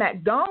that when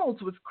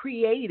McDonald's was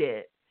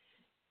created,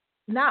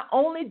 not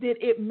only did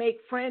it make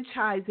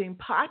franchising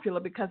popular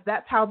because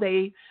that's how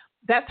they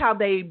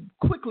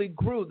quickly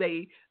grew.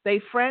 They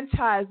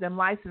franchised and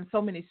licensed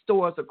so many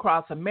stores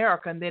across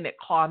America, and then it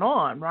caught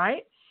on,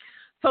 right?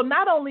 So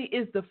not only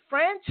is the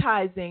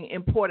franchising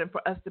important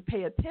for us to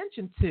pay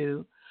attention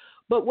to,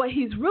 but what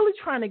he's really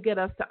trying to get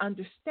us to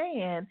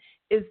understand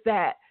is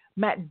that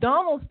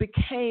McDonald's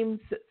became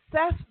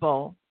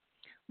successful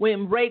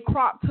when Ray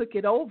Kroc took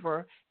it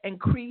over and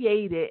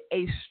created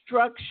a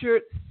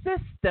structured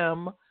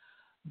system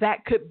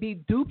that could be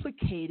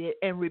duplicated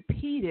and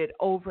repeated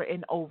over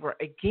and over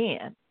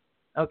again,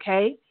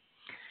 okay?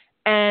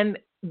 And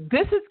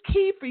this is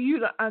key for you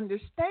to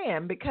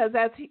understand because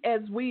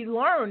as we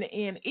learn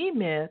in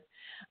E-Myth,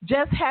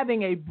 just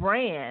having a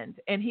brand,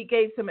 and he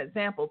gave some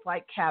examples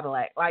like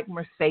Cadillac, like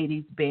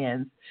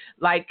Mercedes-Benz,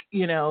 like,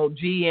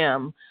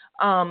 GM.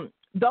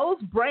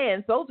 Those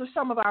brands, those are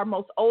some of our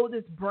most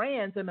oldest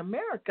brands in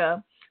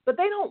America, but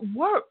they don't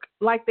work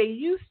like they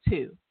used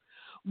to.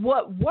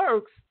 What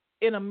works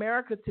in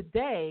America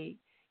today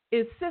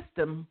is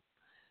system.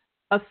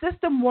 A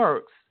system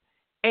works.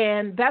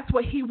 And that's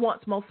what he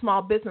wants most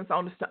small business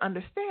owners to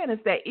understand is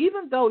that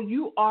even though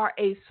you are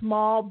a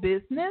small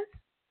business,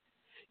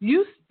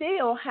 you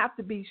still have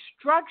to be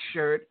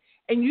structured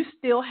and you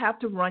still have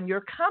to run your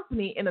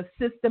company in a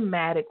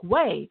systematic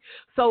way.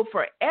 So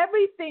for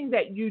everything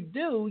that you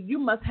do, you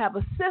must have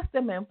a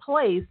system in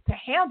place to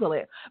handle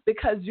it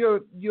because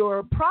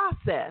your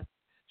process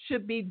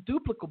should be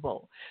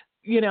duplicable.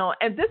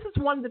 And this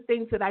is one of the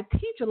things that I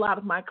teach a lot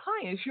of my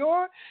clients.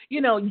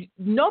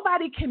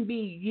 Nobody can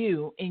be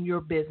you in your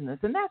business,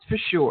 and that's for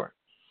sure.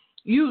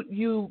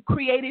 You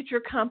created your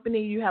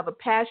company. You have a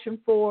passion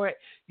for it.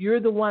 You're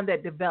the one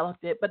that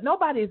developed it, but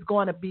nobody's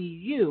going to be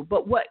you.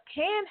 But what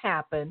can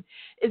happen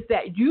is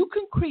that you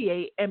can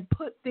create and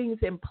put things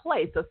in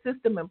place, a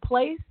system in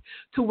place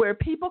to where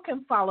people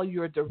can follow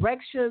your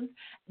directions.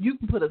 You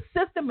can put a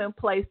system in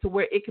place to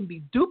where it can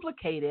be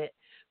duplicated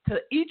to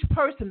each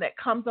person that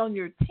comes on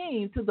your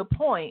team to the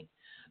point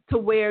to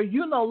where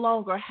you no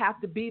longer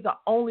have to be the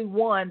only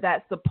one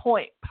that's the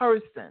point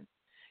person.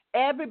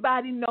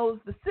 Everybody knows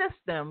the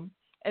system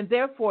and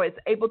therefore is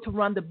able to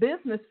run the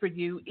business for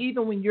you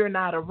even when you're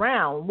not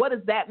around. What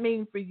does that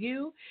mean for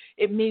you?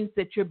 It means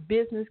that your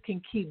business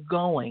can keep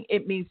going.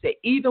 It means that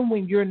even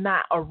when you're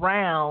not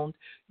around,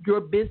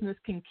 your business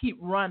can keep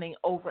running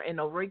over and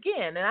over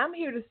again. And I'm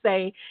here to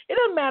say it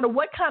doesn't matter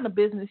what kind of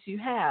business you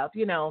have,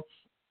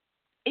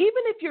 even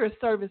if you're a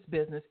service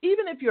business,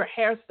 even if you're a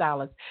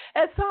hairstylist,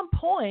 at some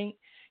point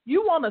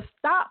you want to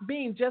stop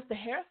being just a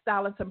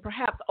hairstylist and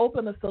perhaps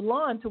open a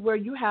salon to where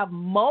you have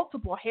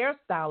multiple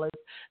hairstylists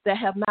that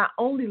have not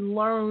only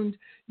learned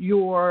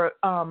your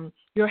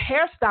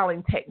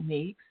hairstyling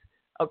techniques,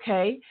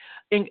 okay,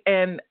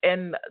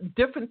 and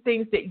different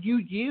things that you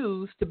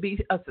use to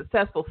be a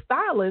successful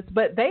stylist,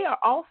 but they are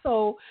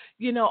also,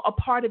 a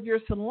part of your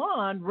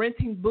salon,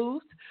 renting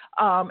booths,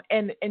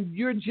 and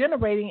you're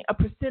generating a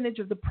percentage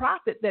of the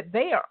profit that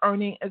they are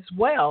earning as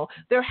well.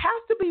 There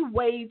has to be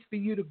ways for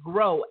you to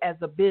grow as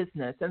a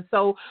business. And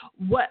so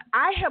what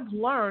I have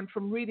learned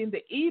from reading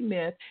the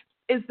E-Myth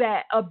is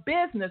that a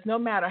business, no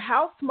matter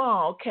how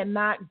small,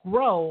 cannot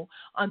grow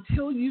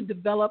until you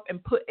develop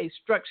and put a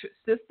structured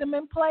system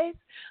in place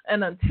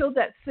and until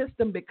that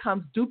system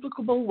becomes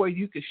duplicable where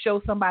you can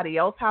show somebody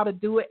else how to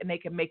do it and they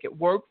can make it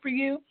work for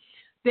you.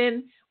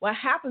 Then what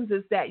happens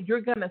is that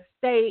you're going to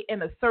stay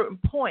in a certain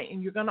point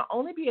and you're going to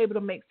only be able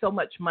to make so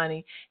much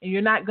money and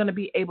you're not going to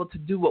be able to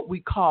do what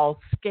we call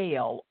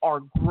scale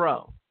or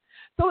grow.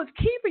 So it's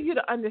key for you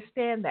to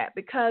understand that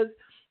because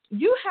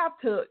you have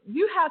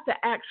to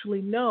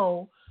actually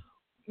know,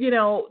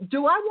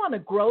 do I want to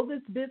grow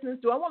this business?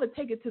 Do I want to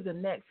take it to the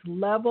next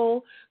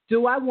level?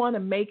 Do I want to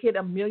make it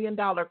 $1 million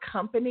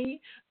company?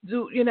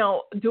 Do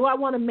I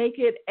want to make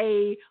it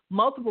a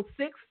multiple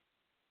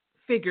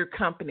six-figure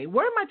company?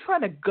 Where am I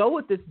trying to go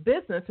with this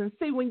business? And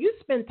see, when you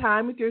spend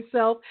time with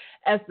yourself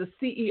as the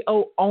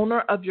CEO, owner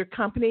of your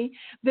company,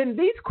 then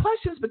these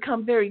questions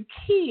become very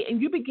key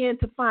and you begin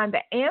to find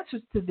the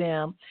answers to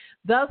them,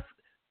 thus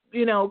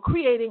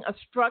creating a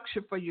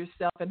structure for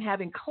yourself and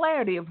having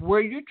clarity of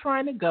where you're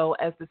trying to go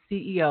as the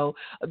CEO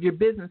of your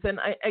business. And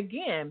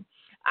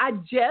I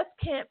just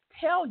can't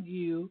tell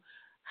you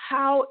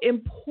how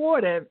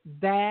important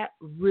that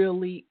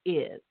really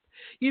is.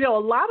 A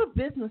lot of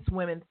business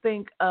women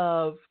think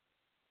of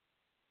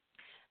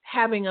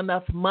having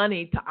enough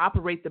money to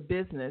operate the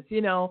business.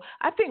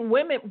 I think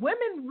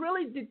women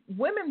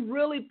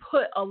really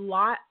put a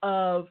lot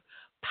of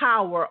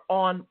power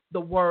on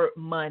the word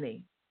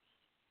money.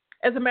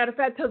 As a matter of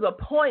fact, to the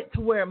point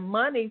to where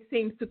money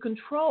seems to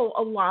control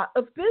a lot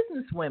of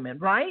business women,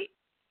 right?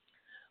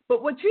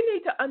 But what you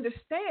need to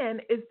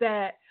understand is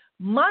that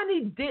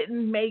money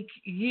didn't make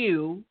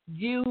you,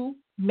 you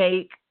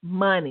make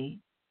money.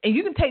 And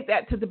you can take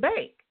that to the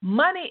bank.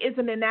 Money is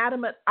an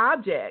inanimate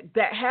object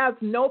that has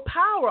no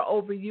power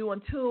over you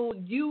until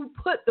you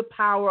put the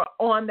power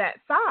on that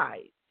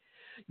side.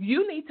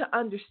 You need to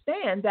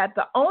understand that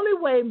the only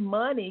way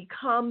money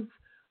comes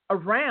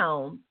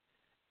around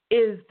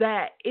is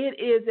that it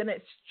is an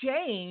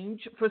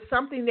exchange for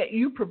something that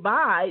you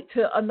provide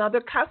to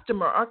another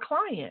customer or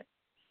client.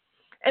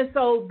 And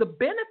so the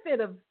benefit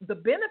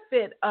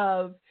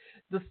of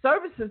the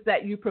services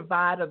that you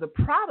provide or the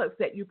products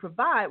that you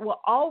provide will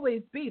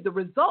always be, the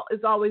result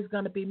is always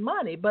going to be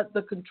money, but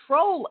the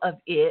control of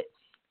it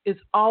is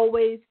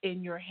always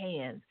in your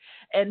hands.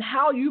 And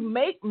how you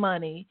make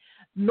money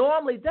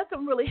normally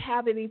doesn't really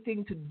have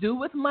anything to do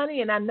with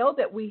money. And I know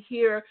that we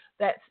hear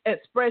that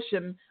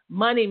expression,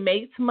 money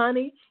makes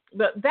money,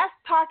 but that's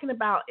talking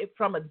about it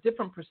from a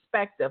different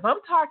perspective.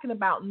 I'm talking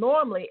about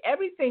normally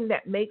everything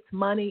that makes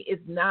money is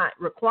not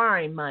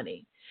requiring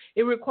money.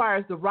 It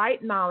requires the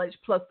right knowledge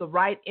plus the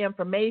right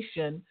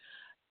information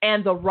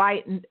and the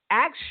right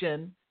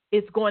action.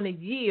 It's going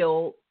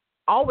to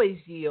always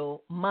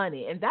yield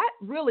money. And that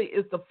really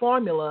is the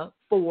formula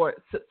for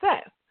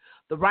success.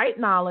 The right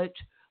knowledge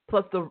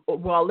plus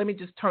let me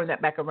just turn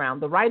that back around.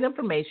 The right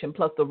information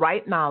plus the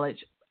right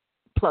knowledge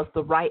plus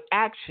the right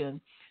action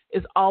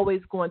is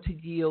always going to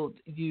yield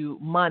you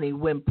money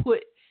when put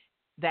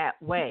that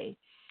way.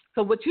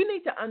 So what you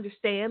need to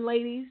understand,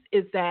 ladies,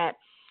 is that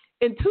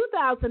in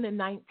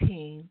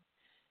 2019,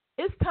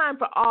 it's time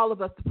for all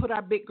of us to put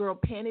our big girl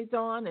panties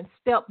on and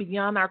step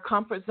beyond our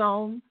comfort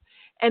zones.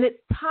 And it's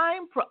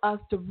time for us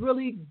to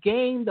really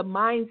gain the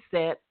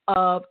mindset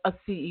of a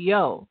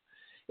CEO.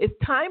 It's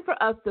time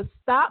for us to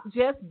stop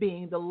just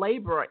being the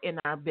laborer in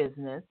our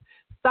business,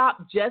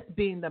 stop just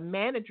being the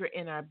manager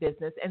in our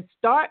business, and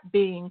start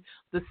being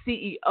the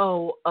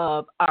CEO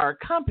of our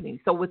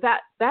company. So with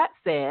that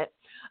said,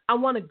 I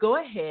want to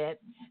go ahead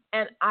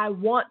and I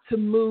want to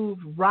move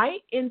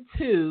right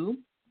into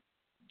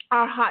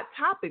our hot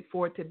topic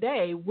for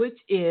today, which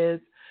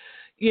is,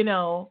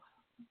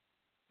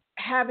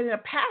 having a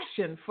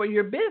passion for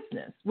your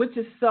business, which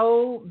is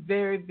so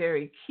very,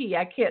 very key.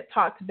 I can't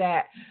talk to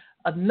that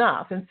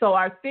enough. And so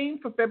our theme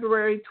for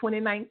February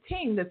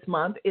 2019 this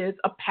month is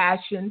a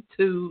passion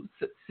to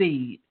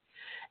succeed.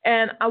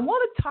 And I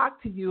want to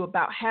talk to you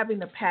about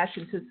having a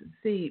passion to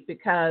succeed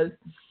because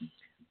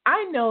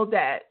I know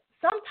that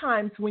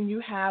sometimes when you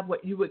have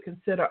what you would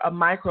consider a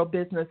micro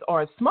business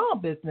or a small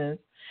business,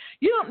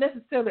 you don't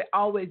necessarily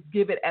always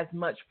give it as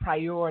much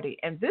priority.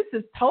 And this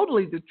is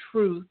totally the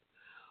truth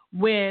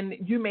when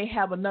you may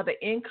have another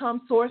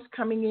income source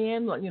coming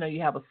in.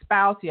 You have a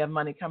spouse, you have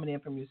money coming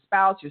in from your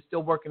spouse, you're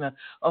still working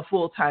a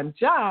full-time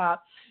job.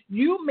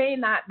 You may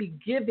not be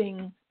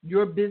giving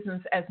your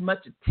business as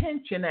much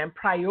attention and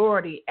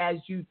priority as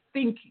you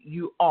think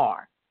you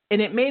are.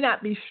 And it may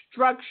not be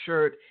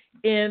structured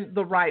in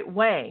the right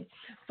way.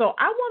 So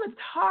I want to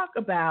talk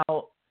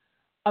about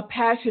a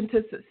passion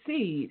to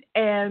succeed.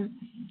 And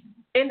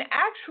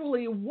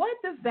actually, what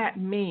does that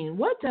mean?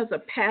 What does a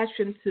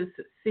passion to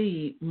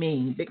succeed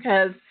mean?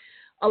 Because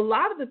a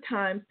lot of the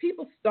times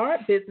people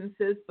start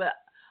businesses, but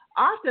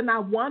often I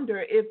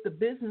wonder if the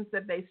business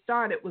that they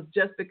started was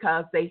just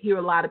because they hear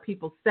a lot of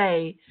people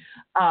say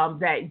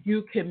that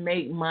you can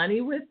make money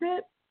with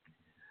it,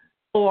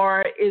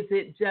 or is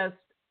it just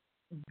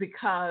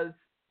because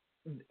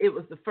it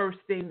was the first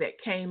thing that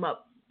came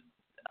up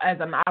as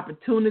an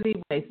opportunity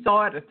when they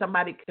saw it, or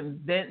somebody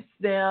convinced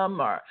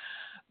them, or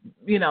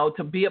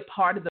to be a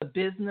part of the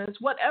business.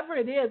 Whatever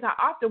it is, I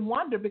often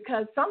wonder,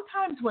 because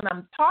sometimes when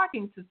I'm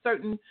talking to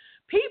certain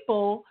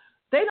people,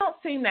 they don't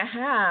seem to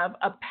have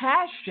a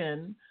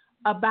passion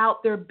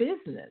about their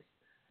business.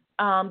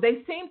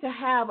 They seem to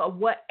have a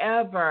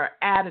whatever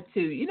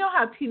attitude. You know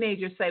how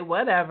teenagers say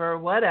whatever.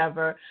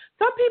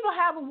 Some people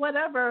have a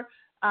whatever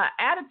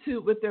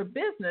attitude with their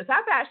business.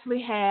 I've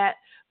actually had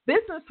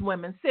business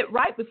women sit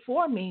right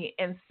before me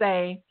and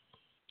say,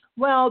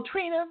 well,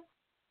 Trina,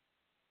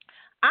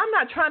 I'm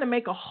not trying to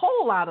make a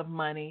whole lot of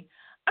money.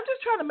 I'm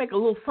just trying to make a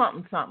little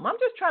something. I'm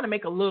just trying to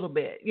make a little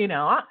bit,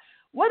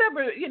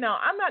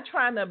 I'm not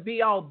trying to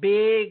be all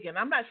big, and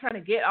I'm not trying to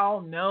get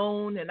all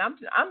known, and I'm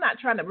not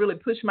trying to really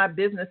push my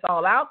business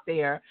all out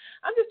there.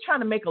 I'm just trying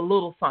to make a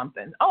little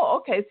something. Oh,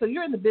 okay, so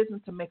you're in the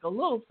business to make a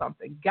little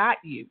something. Got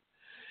you.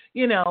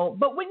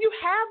 But when you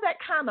have that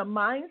kind of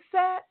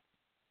mindset,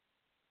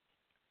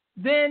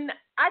 then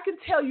I can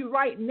tell you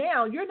right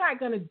now, you're not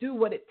going to do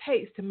what it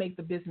takes to make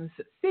the business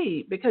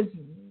succeed, because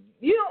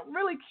you don't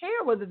really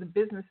care whether the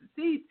business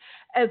succeeds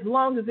as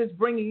long as it's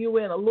bringing you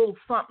in a little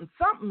something,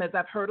 something, as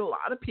I've heard a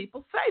lot of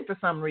people say for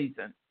some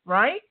reason,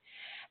 right?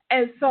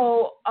 And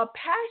so a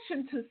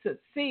passion to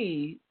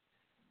succeed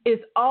is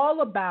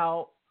all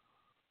about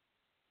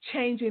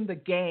changing the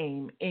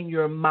game in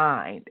your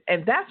mind.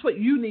 And that's what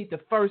you need to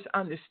first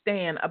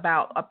understand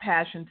about a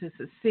passion to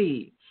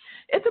succeed.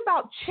 It's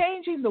about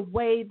changing the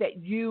way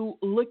that you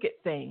look at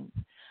things.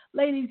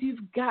 Ladies,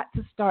 you've got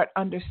to start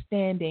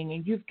understanding,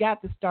 and you've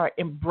got to start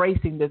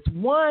embracing this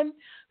one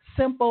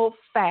simple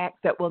fact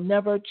that will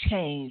never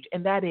change,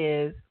 and that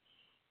is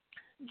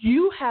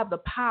you have the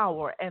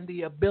power and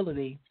the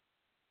ability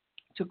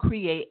to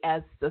create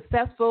as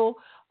successful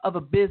of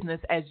a business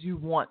as you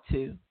want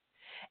to.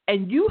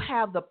 And you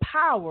have the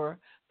power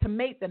to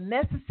make the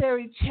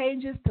necessary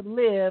changes to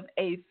live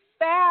a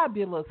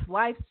fabulous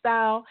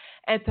lifestyle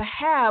and to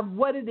have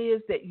what it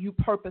is that you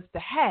purpose to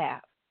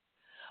have.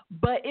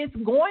 But it's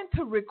going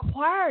to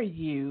require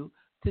you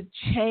to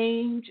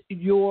change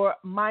your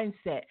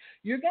mindset.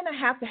 You're going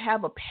to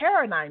have a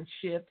paradigm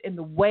shift in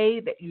the way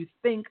that you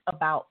think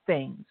about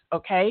things,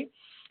 okay?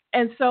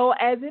 And so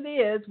as it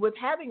is with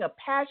having a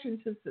passion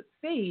to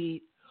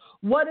succeed,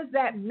 what does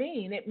that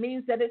mean? It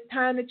means that it's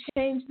time to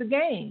change the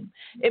game.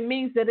 It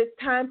means that it's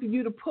time for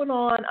you to put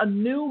on a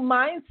new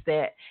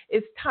mindset.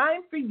 It's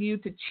time for you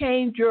to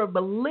change your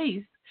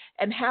beliefs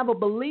and have a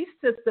belief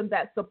system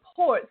that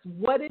supports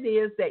what it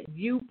is that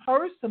you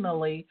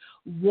personally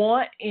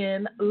want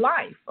in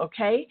life,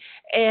 okay?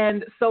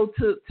 And so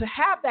to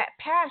have that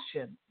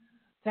passion,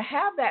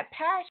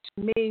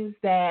 means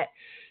that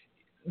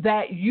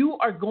you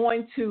are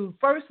going to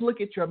first look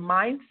at your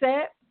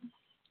mindset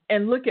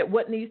and look at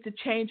what needs to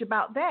change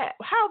about that.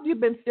 How have you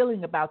been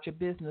feeling about your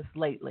business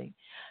lately?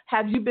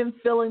 Have you been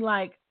feeling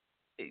like,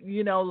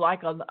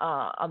 like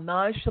a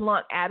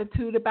nonchalant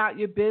attitude about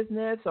your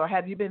business? Or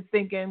have you been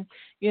thinking,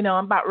 I'm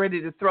about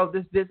ready to throw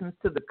this business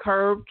to the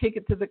curb, kick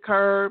it to the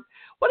curb?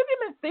 What have you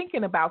been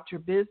thinking about your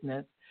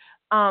business?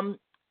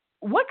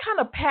 What kind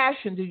of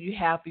passion do you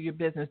have for your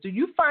business? Do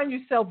you find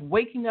yourself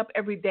waking up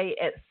every day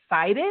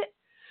excited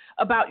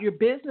about your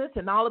business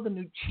and all of the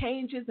new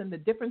changes and the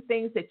different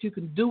things that you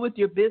can do with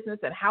your business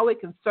and how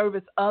it can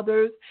service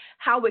others,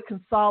 how it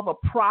can solve a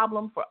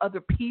problem for other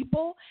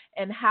people,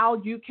 and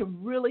how you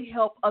can really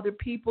help other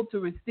people to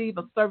receive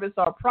a service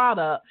or a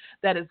product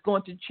that is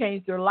going to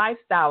change their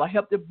lifestyle or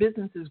help their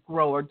businesses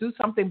grow or do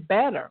something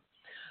better?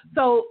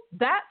 So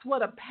that's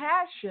what a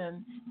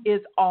passion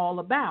is all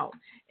about.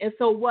 And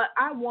so what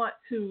I want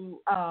to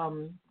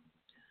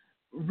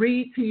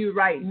read to you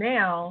right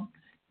now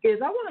is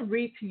I want to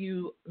read to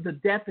you the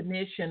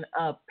definition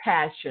of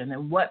passion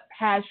and what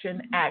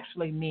passion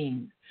actually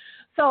means.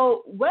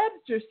 So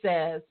Webster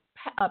says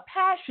a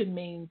passion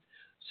means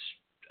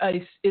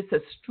it's a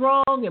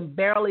strong and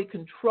barely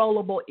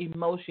controllable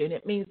emotion.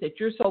 It means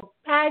that you're so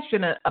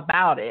passionate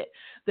about it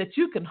that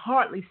you can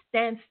hardly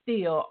stand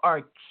still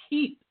or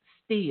keep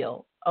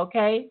still,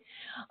 okay?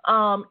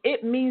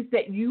 It means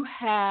that you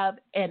have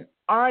an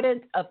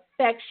ardent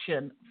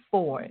affection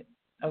for it,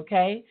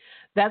 okay?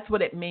 That's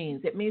what it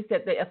means. It means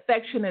that the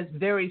affection is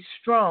very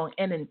strong,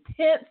 an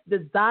intense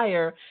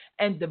desire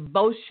and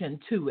devotion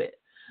to it.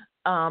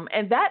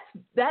 And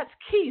that's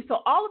key.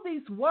 So all of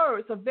these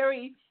words are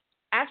very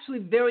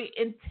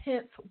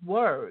intense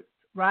words,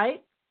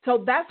 right?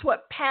 So that's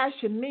what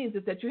passion means,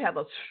 is that you have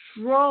a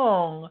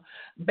strong,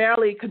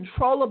 barely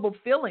controllable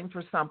feeling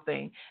for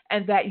something,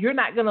 and that you're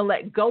not going to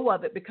let go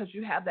of it because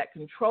you have that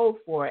control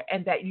for it,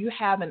 and that you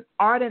have an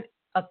ardent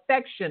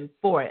affection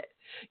for it.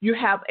 You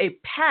have a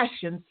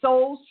passion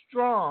so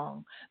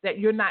strong that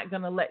you're not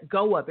going to let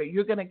go of it.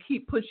 You're going to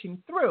keep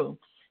pushing through.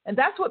 And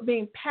that's what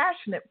being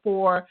passionate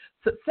for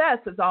success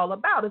is all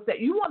about, is that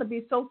you want to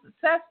be so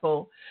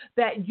successful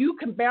that you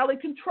can barely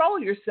control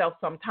yourself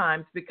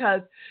sometimes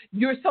because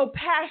you're so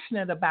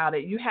passionate about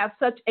it. You have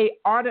such an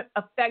ardent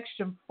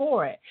affection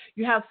for it.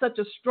 You have such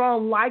a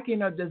strong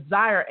liking or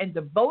desire and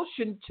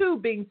devotion to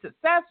being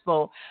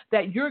successful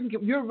that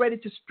you're ready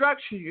to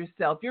structure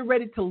yourself. You're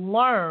ready to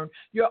learn.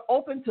 You're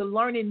open to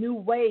learning new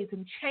ways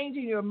and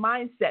changing your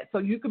mindset so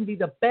you can be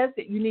the best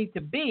that you need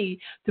to be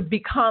to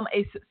become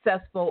a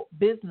successful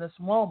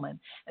businesswoman.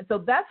 And so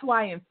that's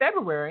why in February,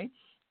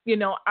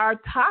 our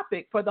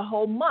topic for the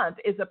whole month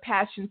is a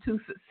passion to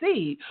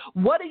succeed.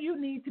 What do you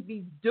need to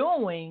be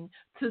doing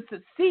to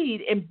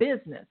succeed in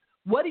business?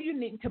 What do you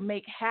need to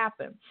make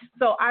happen?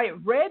 So I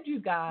read you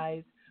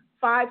guys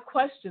 5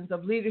 questions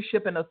of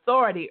leadership and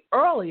authority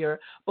earlier,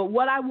 but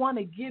what I want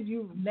to give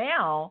you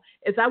now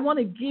is I want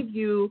to give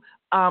you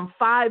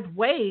 5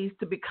 ways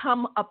to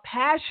become a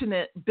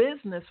passionate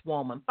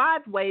businesswoman.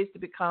 5 ways to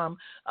become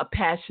a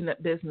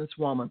passionate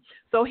businesswoman.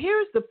 So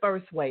here's the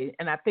first way,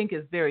 and I think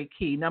is very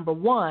key. Number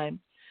 1,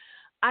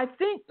 I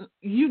think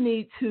you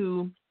need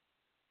to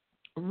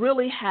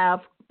really have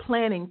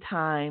planning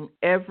time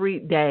every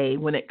day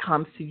when it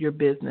comes to your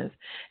business.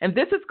 And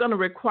this is going to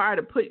require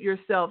to put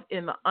yourself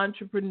in the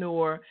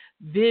entrepreneur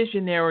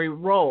visionary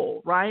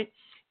role, right?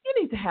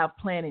 you need to have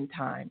planning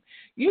time.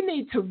 You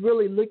need to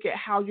really look at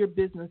how your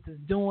business is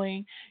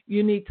doing.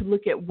 You need to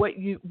look at what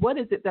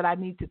is it that I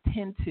need to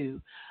tend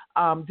to.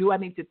 Do I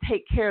need to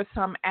take care of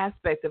some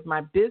aspect of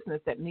my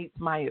business that needs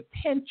my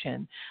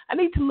attention? I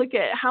need to look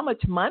at how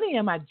much money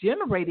am I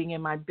generating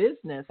in my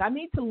business. I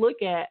need to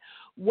look at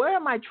where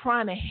am I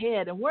trying to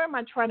head and where am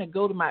I trying to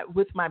go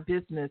with my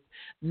business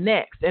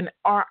next? And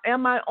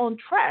am I on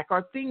track?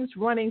 Are things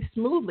running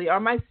smoothly? Are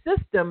my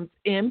systems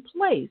in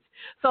place?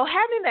 So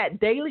having that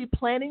daily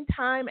planning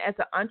time as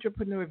an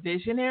entrepreneur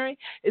visionary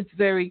is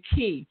very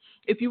key.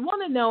 If you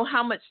want to know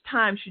how much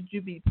time should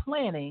you be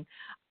planning,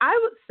 I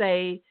would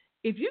say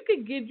if you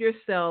could give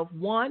yourself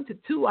 1 to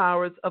 2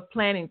 hours of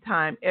planning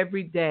time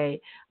every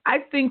day, I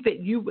think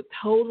that you would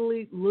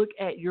totally look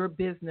at your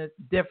business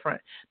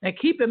different. Now,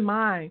 keep in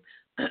mind,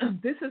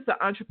 this is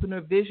the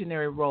entrepreneur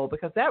visionary role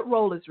because that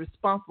role is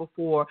responsible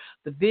for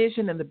the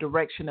vision and the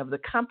direction of the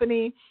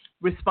company,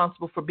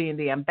 responsible for being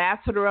the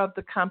ambassador of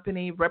the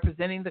company,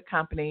 representing the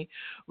company,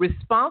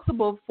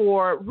 responsible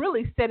for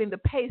really setting the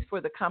pace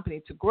for the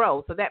company to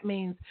grow. So that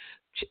means,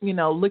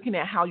 looking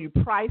at how you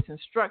price and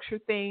structure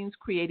things,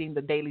 creating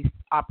the daily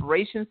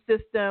operations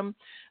system,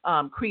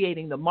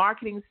 creating the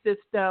marketing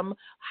system,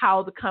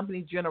 how the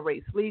company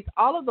generates leads.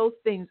 All of those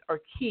things are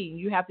key.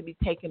 You have to be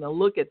taking a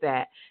look at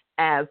that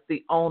as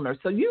the owner.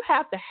 So you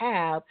have to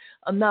have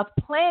enough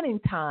planning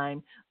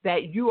time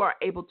that you are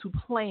able to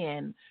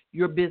plan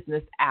your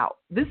business out.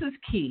 This is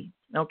key,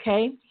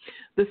 okay?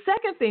 The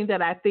second thing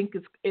that I think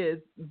is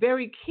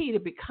very key to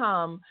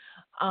become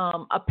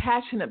a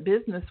passionate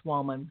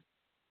businesswoman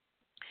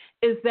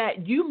is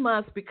that you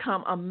must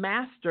become a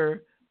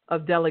master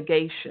of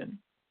delegation,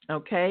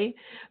 okay?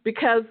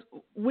 Because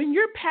when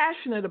you're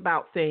passionate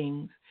about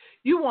things,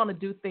 you want to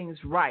do things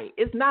right.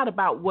 It's not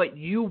about what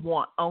you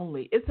want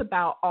only. It's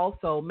about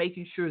also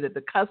making sure that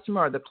the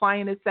customer or the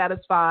client is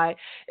satisfied.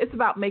 It's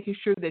about making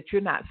sure that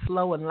you're not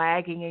slow and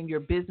lagging in your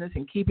business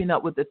and keeping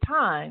up with the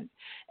times.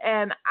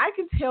 And I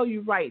can tell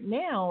you right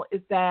now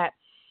is that,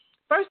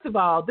 first of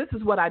all, this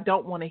is what I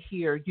don't want to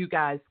hear you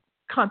guys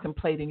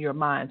contemplate in your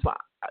minds. Well,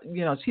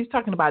 she's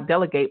talking about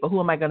delegate, but who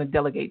am I going to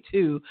delegate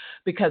to?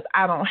 Because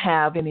I don't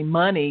have any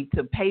money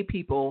to pay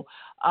people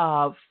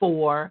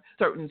for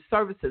certain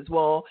services.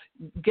 Well,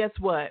 guess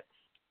what?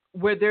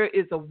 Where there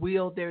is a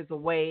will, there's a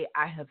way.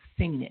 I have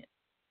seen it.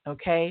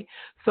 Okay?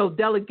 So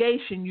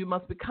delegation, you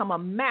must become a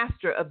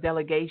master of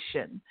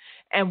delegation.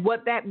 And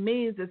what that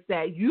means is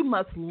that you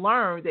must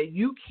learn that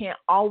you can't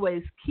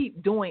always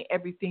keep doing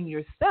everything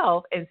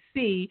yourself and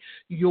see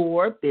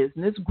your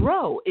business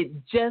grow. It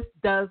just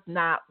does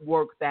not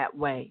work that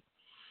way.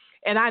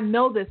 And I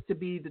know this to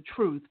be the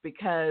truth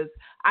because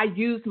I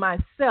use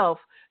myself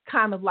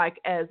kind of like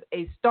as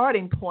a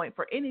starting point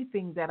for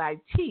anything that I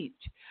teach.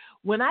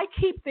 When I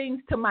keep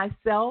things to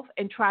myself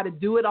and try to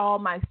do it all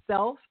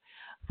myself,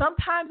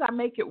 sometimes I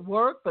make it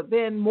work, but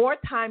then more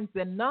times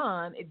than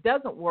none, it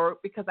doesn't work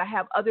because I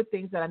have other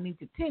things that I need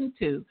to tend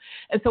to.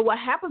 And so what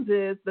happens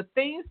is the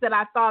things that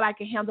I thought I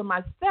could handle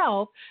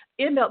myself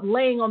end up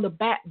laying on the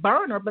back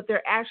burner, but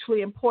they're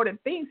actually important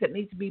things that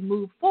need to be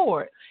moved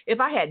forward. If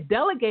I had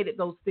delegated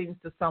those things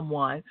to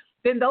someone,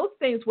 then those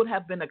things would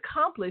have been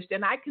accomplished,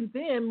 and I can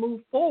then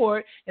move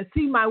forward and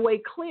see my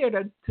way clear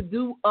to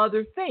do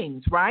other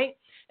things, right?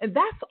 And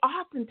that's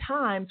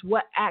oftentimes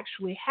what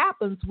actually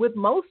happens with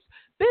most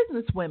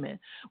business women.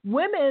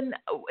 Women,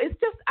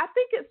 I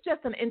think it's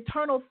just an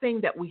internal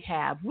thing that we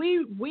have.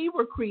 We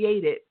were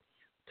created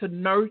to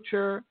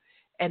nurture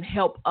and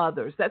help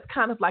others. That's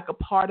kind of like a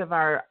part of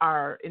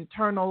our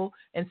internal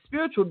and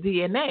spiritual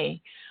DNA.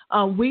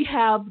 We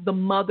have the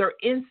mother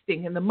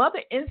instinct, and the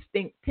mother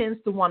instinct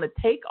tends to want to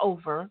take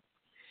over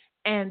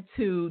and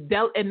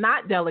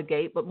not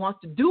delegate, but wants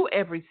to do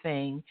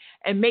everything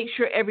and make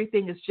sure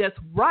everything is just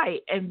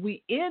right. And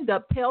we end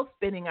up tail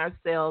spinning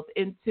ourselves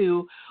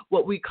into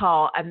what we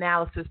call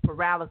analysis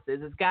paralysis.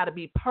 It's got to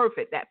be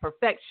perfect, that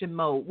perfection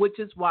mode, which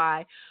is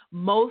why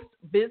most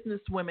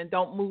business women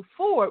don't move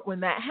forward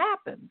when that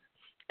happens.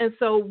 And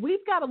so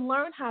we've got to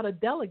learn how to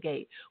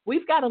delegate.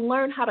 We've got to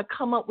learn how to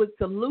come up with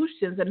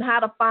solutions and how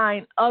to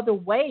find other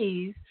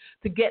ways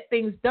to get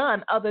things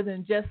done other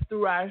than just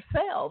through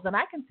ourselves. And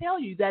I can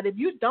tell you that if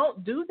you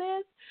don't do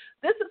this,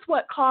 this is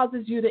what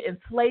causes you to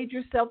enslave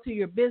yourself to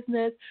your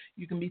business.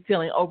 You can be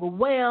feeling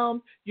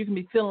overwhelmed. You can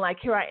be feeling like,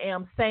 here I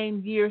am, same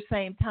year,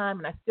 same time,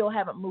 and I still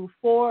haven't moved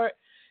forward.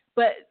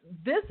 But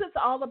this is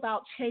all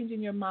about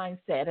changing your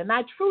mindset. And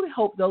I truly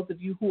hope those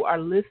of you who are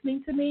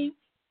listening to me,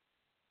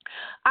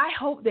 I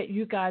hope that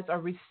you guys are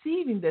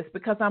receiving this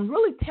because I'm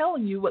really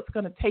telling you what's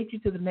going to take you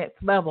to the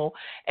next level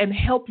and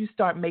help you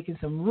start making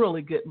some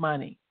really good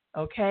money.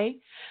 Okay?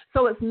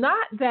 So it's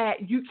not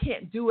that you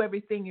can't do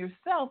everything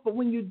yourself, but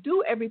when you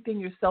do everything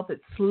yourself, it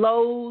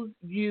slows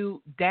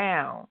you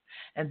down.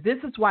 And this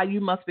is why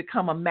you must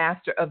become a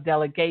master of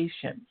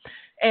delegation.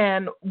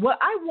 And what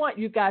I want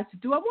you guys to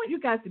do, I want you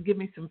guys to give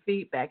me some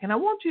feedback, and I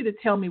want you to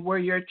tell me where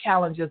your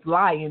challenges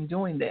lie in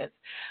doing this.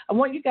 I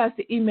want you guys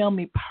to email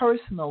me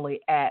personally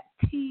at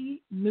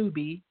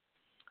tnewby,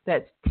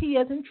 that's T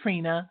as in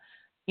Trina,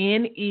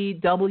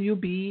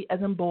 NEWB as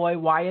in boy,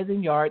 Y as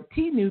in yard,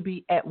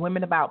 Newby at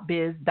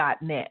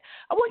womenaboutbiz.net.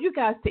 I want you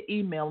guys to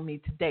email me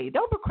today.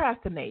 Don't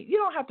procrastinate. You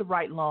don't have to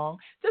write long.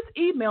 Just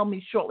email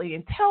me shortly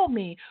and tell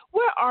me,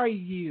 where are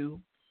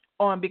you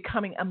on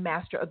becoming a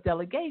master of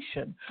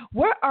delegation?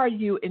 Where are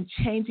you in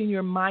changing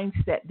your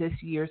mindset this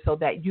year so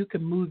that you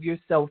can move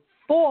yourself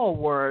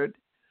forward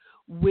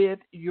with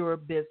your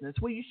business?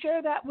 Will you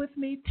share that with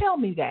me? Tell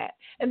me that.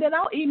 And then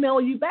I'll email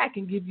you back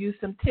and give you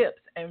some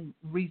tips and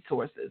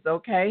resources,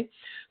 okay?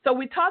 So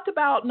we talked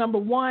about, number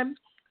one,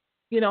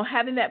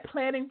 having that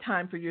planning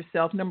time for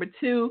yourself. Number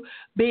two,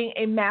 being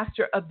a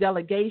master of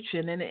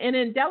delegation. And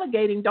in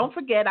delegating, don't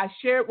forget, I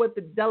shared what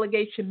the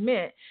delegation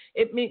meant.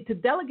 To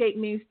delegate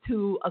means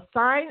to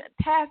assign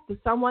tasks to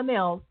someone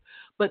else,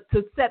 but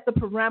to set the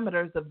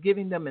parameters of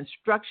giving them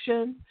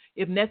instructions,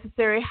 if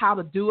necessary, how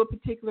to do a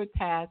particular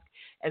task,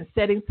 and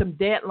setting some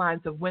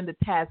deadlines of when the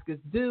task is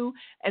due,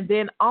 and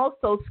then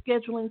also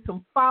scheduling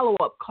some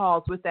follow-up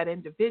calls with that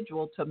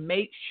individual to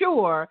make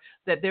sure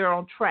that they're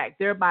on track,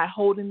 thereby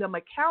holding them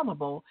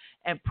accountable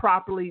and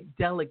properly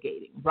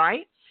delegating,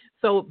 right?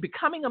 So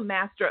becoming a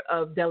master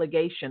of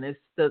delegation is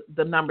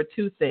the number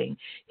two thing.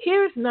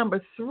 Here's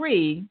number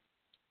three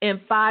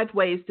in 5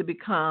 ways to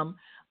become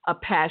a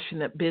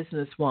passionate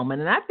businesswoman.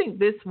 And I think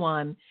this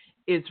one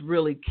is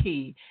really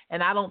key.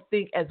 And I don't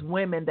think as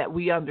women that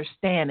we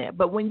understand it.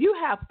 But when you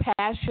have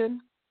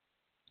passion,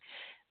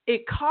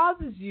 it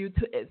causes you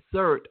to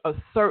exert a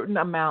certain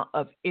amount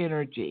of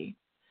energy.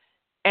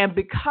 And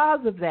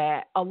because of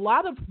that, a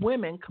lot of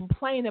women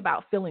complain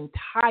about feeling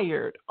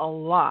tired a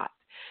lot.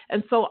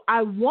 And so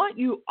I want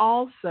you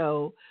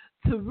also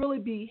to really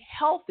be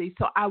healthy.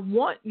 So I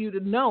want you to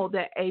know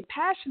that a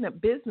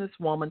passionate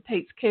businesswoman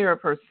takes care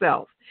of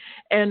herself.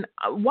 And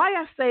why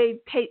I say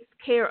takes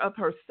care of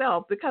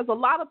herself, because a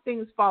lot of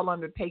things fall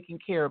under taking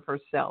care of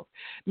herself.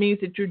 It means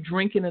that you're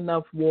drinking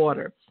enough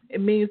water.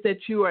 It means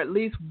that you are at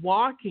least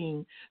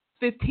walking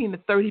 15 to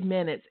 30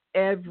 minutes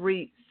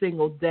every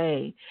single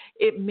day.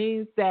 It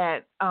means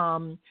that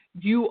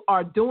you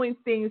are doing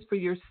things for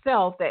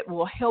yourself that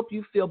will help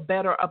you feel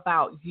better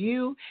about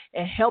you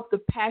and help the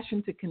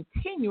passion to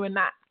continue and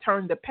not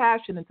turn the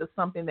passion into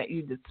something that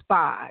you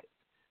despise,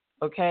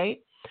 okay?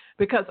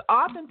 Because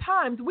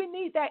oftentimes we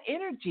need that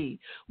energy.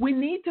 We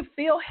need to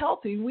feel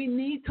healthy. We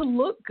need to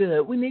look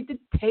good. We need to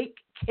take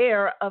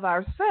care of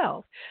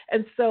ourselves.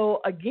 And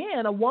so,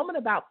 again, a woman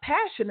about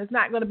passion is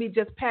not going to be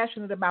just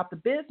passionate about the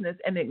business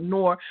and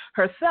ignore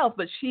herself,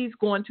 but she's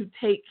going to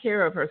take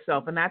care of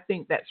herself. And I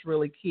think that's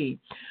really key.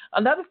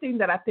 Another thing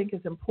that I think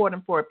is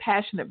important for a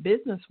passionate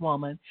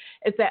businesswoman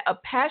is that a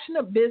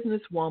passionate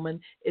businesswoman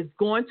is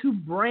going to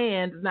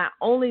brand not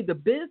only the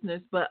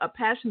business, but a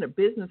passionate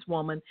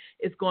businesswoman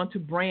is going to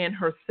brand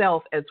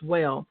herself as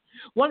well.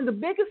 One of the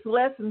biggest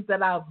lessons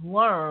that I've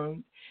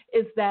learned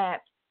is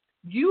that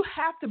you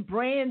have to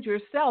brand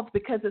yourself,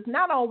 because it's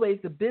not always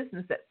the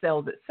business that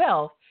sells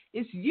itself.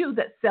 It's you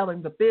that's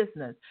selling the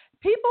business.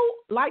 People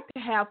like to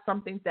have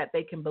something that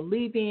they can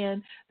believe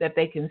in, that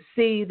they can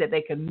see, that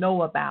they can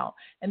know about.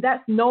 And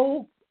that's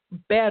no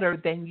better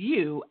than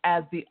you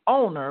as the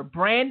owner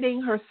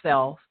branding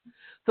herself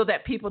so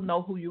that people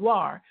know who you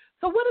are.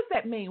 So what does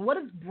that mean? What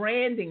does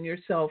branding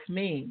yourself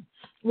mean?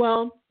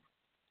 Well,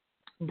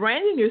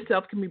 branding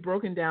yourself can be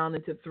broken down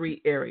into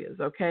 3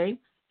 areas, okay?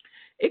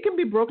 It can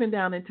be broken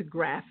down into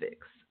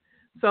graphics.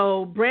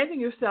 So branding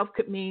yourself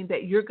could mean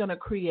that you're going to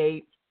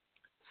create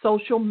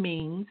social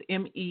memes,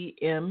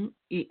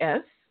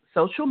 MEMES,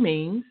 social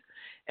memes.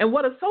 And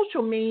what a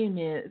social meme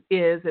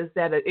is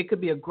that it could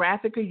be a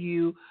graphic of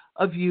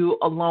you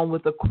along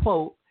with a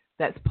quote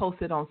that's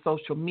posted on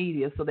social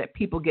media so that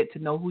people get to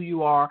know who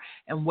you are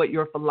and what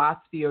your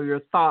philosophy or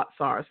your thoughts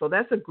are. So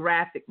that's a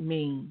graphic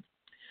meme.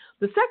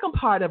 The second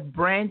part of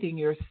branding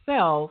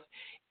yourself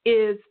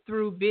is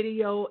through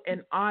video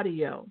and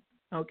audio,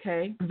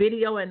 okay?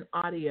 Video and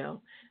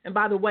audio. And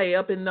by the way,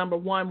 up in number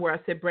 1 where I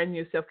said branding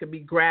yourself could be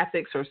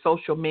graphics or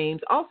social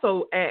memes,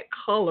 also add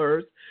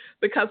colors,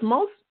 because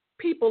most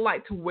people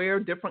like to wear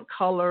different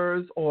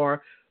colors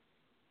or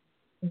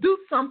do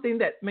something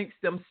that makes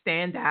them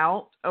stand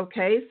out,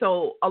 okay?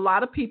 So a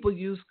lot of people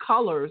use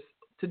colors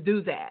to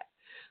do that.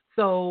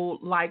 So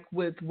like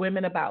with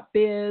Women About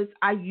Biz,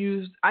 I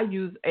use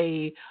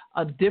a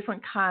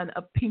different kind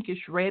of pinkish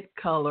red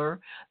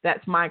color.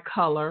 That's my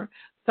color.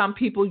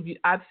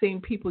 I've seen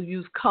people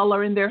use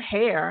color in their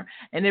hair,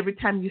 and every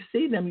time you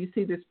see them, you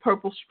see this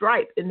purple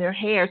stripe in their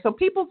hair. So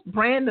people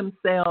brand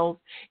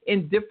themselves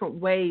in different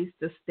ways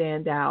to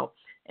stand out.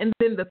 And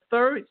then the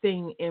third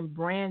thing in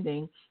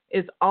branding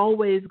is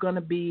always going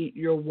to be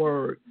your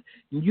words.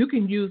 You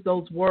can use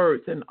those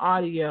words in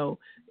audio,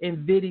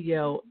 in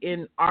video,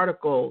 in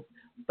articles,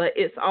 but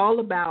it's all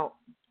about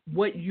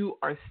what you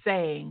are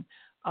saying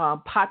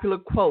popular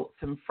quotes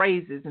and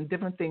phrases and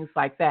different things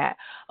like that.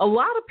 A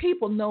lot of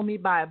people know me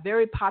by a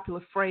very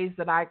popular phrase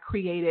that I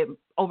created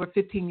over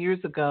 15 years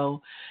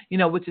ago,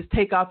 which is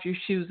take off your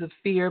shoes of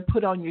fear,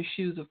 put on your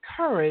shoes of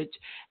courage,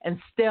 and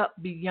step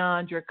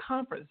beyond your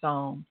comfort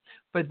zone,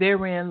 for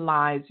therein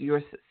lies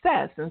your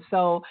success. And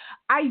so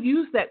I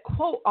use that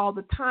quote all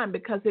the time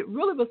because it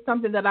really was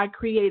something that I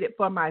created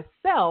for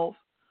myself,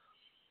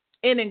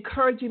 in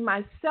encouraging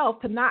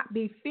myself to not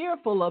be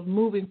fearful of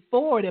moving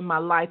forward in my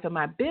life and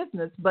my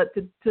business, but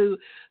to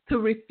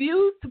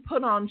refuse to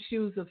put on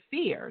shoes of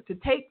fear, to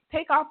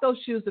take off those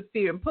shoes of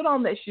fear and put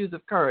on that shoes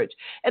of courage.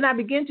 And I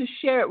began to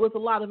share it with a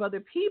lot of other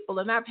people.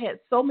 And I've had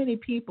so many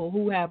people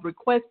who have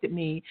requested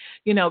me,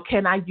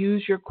 can I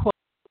use your quote?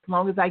 As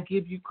long as I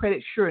give you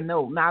credit, sure,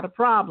 no, not a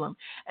problem.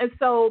 And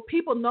so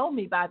people know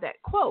me by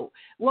that quote.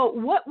 Well,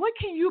 what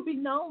can you be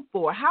known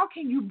for? How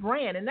can you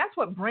brand? And that's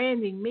what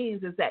branding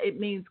means, is that it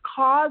means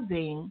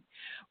causing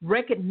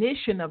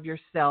recognition of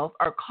yourself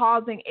or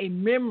causing a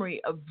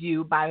memory of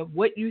you by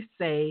what you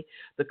say,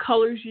 the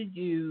colors you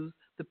use,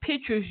 the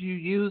pictures you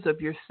use of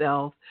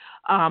yourself,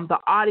 the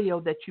audio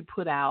that you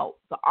put out,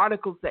 the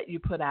articles that you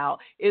put out.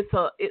 It's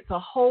a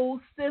whole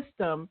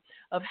system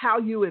of how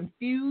you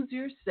infuse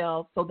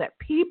yourself so that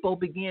people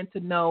begin to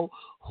know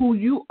who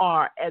you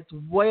are as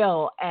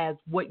well as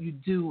what you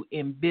do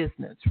in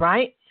business,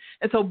 right?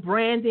 And so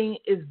branding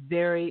is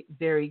very,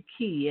 very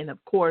key. And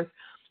of course,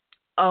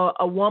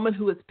 a woman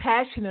who is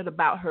passionate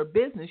about her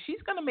business,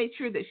 she's going to make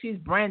sure that she's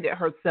branded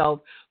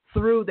herself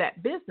through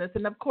that business.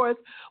 And of course,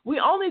 we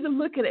all need to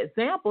look at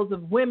examples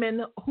of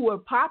women who are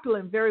popular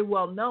and very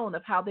well known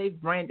of how they've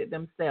branded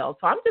themselves.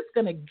 So I'm just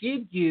going to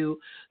give you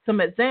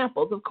some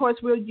examples. Of course,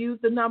 we'll use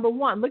the number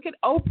one. Look at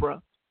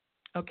Oprah.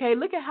 Okay,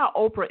 look at how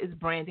Oprah is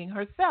branding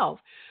herself.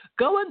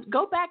 Go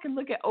back and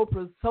look at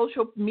Oprah's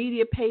social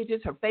media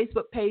pages, her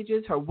Facebook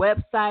pages, her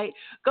website.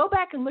 Go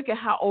back and look at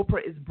how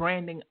Oprah is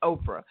branding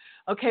Oprah.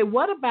 Okay,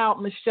 what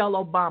about Michelle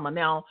Obama?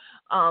 Now,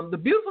 the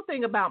beautiful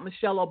thing about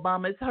Michelle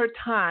Obama is her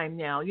time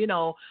now.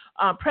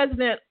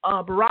 President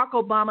Barack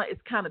Obama is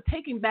kind of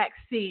taking back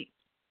seat.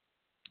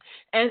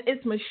 And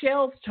it's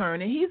Michelle's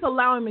turn, and he's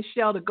allowing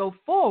Michelle to go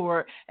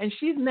forward, and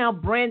she's now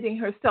branding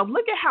herself.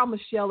 Look at how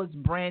Michelle is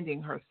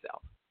branding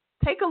herself.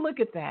 Take a look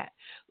at that.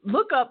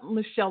 Look up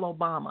Michelle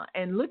Obama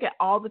and look at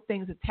all the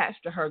things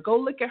attached to her. Go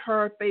look at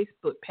her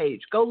Facebook page.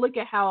 Go look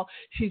at how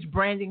she's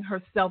branding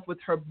herself with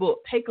her book.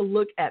 Take a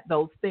look at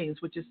those things,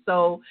 which is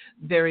so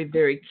very,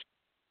 very key.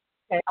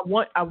 Okay,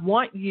 I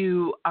want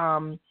you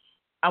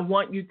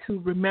to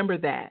remember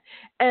that.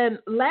 And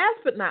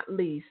last but not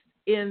least,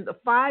 in the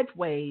 5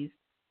 ways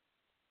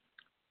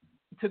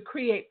to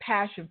create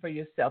passion for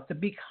yourself, to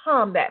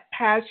become that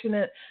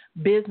passionate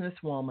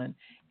businesswoman,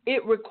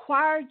 it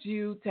requires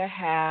you to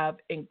have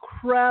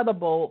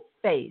incredible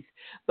faith.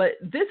 But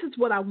this is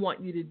what I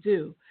want you to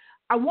do.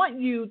 I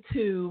want you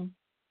to,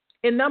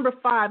 in number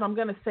 5, I'm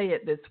going to say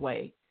it this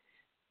way.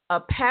 A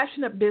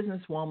passionate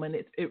businesswoman,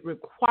 it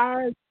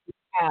requires you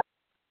to have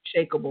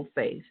unshakable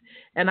faith.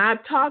 And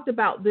I've talked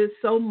about this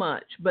so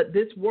much, but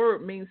this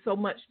word means so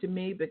much to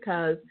me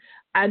because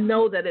I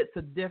know that it's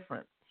a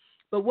difference.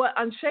 But what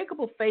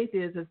unshakable faith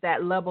is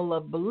that level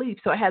of belief.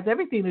 So it has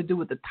everything to do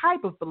with the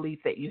type of belief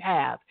that you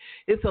have.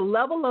 It's a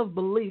level of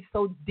belief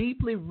so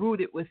deeply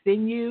rooted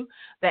within you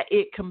that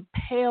it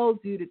compels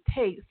you to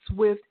take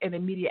swift and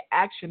immediate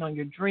action on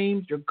your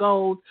dreams, your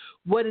goals,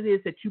 what it is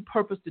that you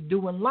purpose to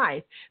do in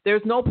life.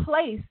 There's no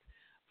place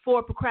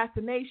for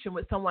procrastination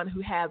with someone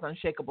who has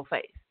unshakable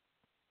faith.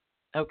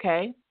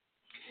 Okay?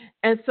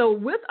 And so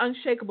with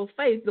unshakable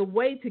faith, the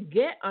way to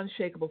get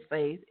unshakable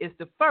faith is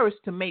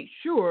to make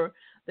sure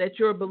that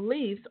your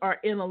beliefs are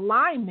in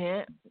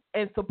alignment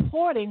and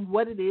supporting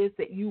what it is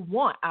that you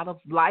want out of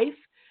life,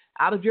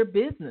 out of your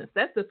business.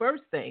 That's the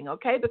first thing,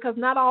 okay? Because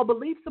not all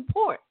beliefs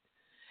support.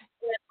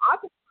 And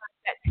oftentimes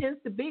that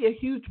tends to be a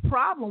huge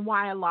problem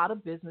why a lot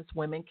of business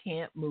women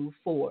can't move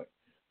forward.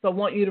 So I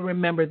want you to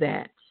remember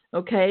that.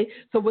 Okay,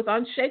 so with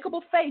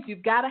unshakable faith,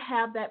 you've got to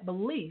have that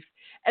belief.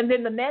 And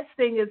then the next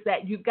thing is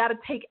that you've got to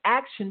take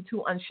action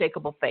to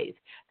unshakable faith.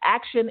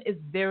 Action is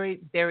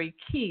very, very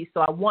key. So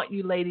I want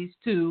you ladies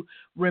to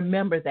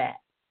remember that.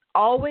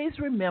 Always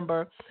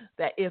remember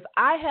that if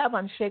I have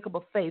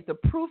unshakable faith, the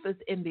proof is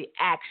in the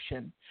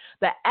action.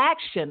 The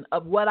action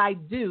of what I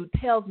do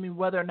tells me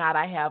whether or not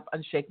I have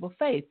unshakable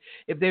faith.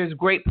 If there's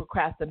great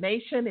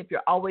procrastination, if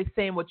you're always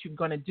saying what you're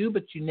going to do,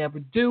 but you never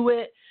do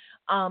it,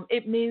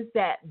 it means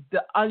that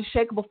the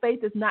unshakable faith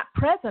is not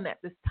present at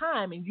this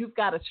time, and you've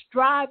got to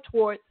strive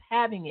towards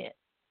having it.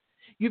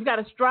 You've got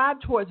to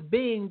strive towards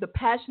being the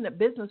passionate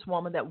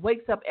businesswoman that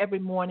wakes up every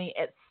morning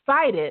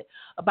excited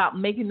about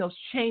making those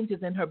changes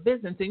in her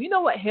business. And you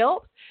know what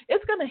helps?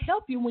 It's going to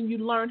help you when you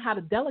learn how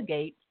to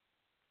delegate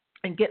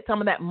and get some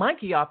of that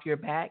monkey off your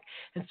back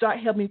and start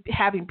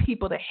having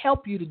people to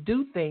help you to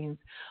do things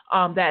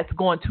that's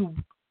going to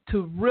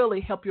really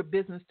help your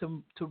business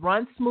to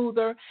run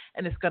smoother,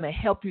 and it's going to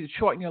help you to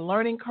shorten your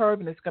learning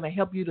curve, and it's going to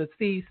help you to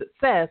see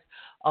success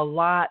a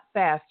lot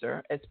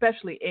faster,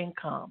 especially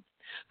income.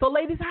 So,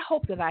 ladies, I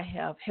hope that I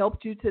have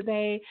helped you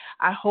today.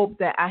 I hope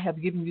that I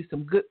have given you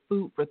some good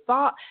food for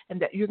thought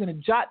and that you're going to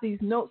jot these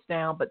notes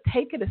down, but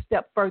take it a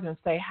step further and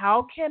say,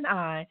 how can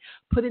I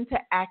put into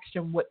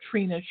action what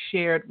Trina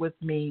shared with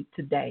me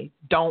today?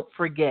 Don't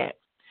forget.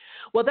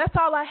 Well, that's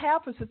all I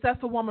have for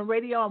Successful Woman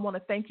Radio. I want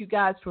to thank you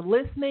guys for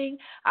listening.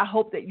 I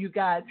hope that you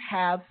guys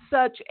have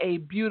such a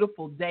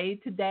beautiful day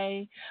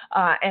today,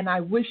 and I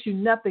wish you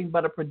nothing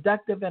but a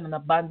productive and an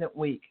abundant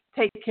week.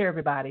 Take care,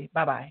 everybody.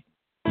 Bye-bye.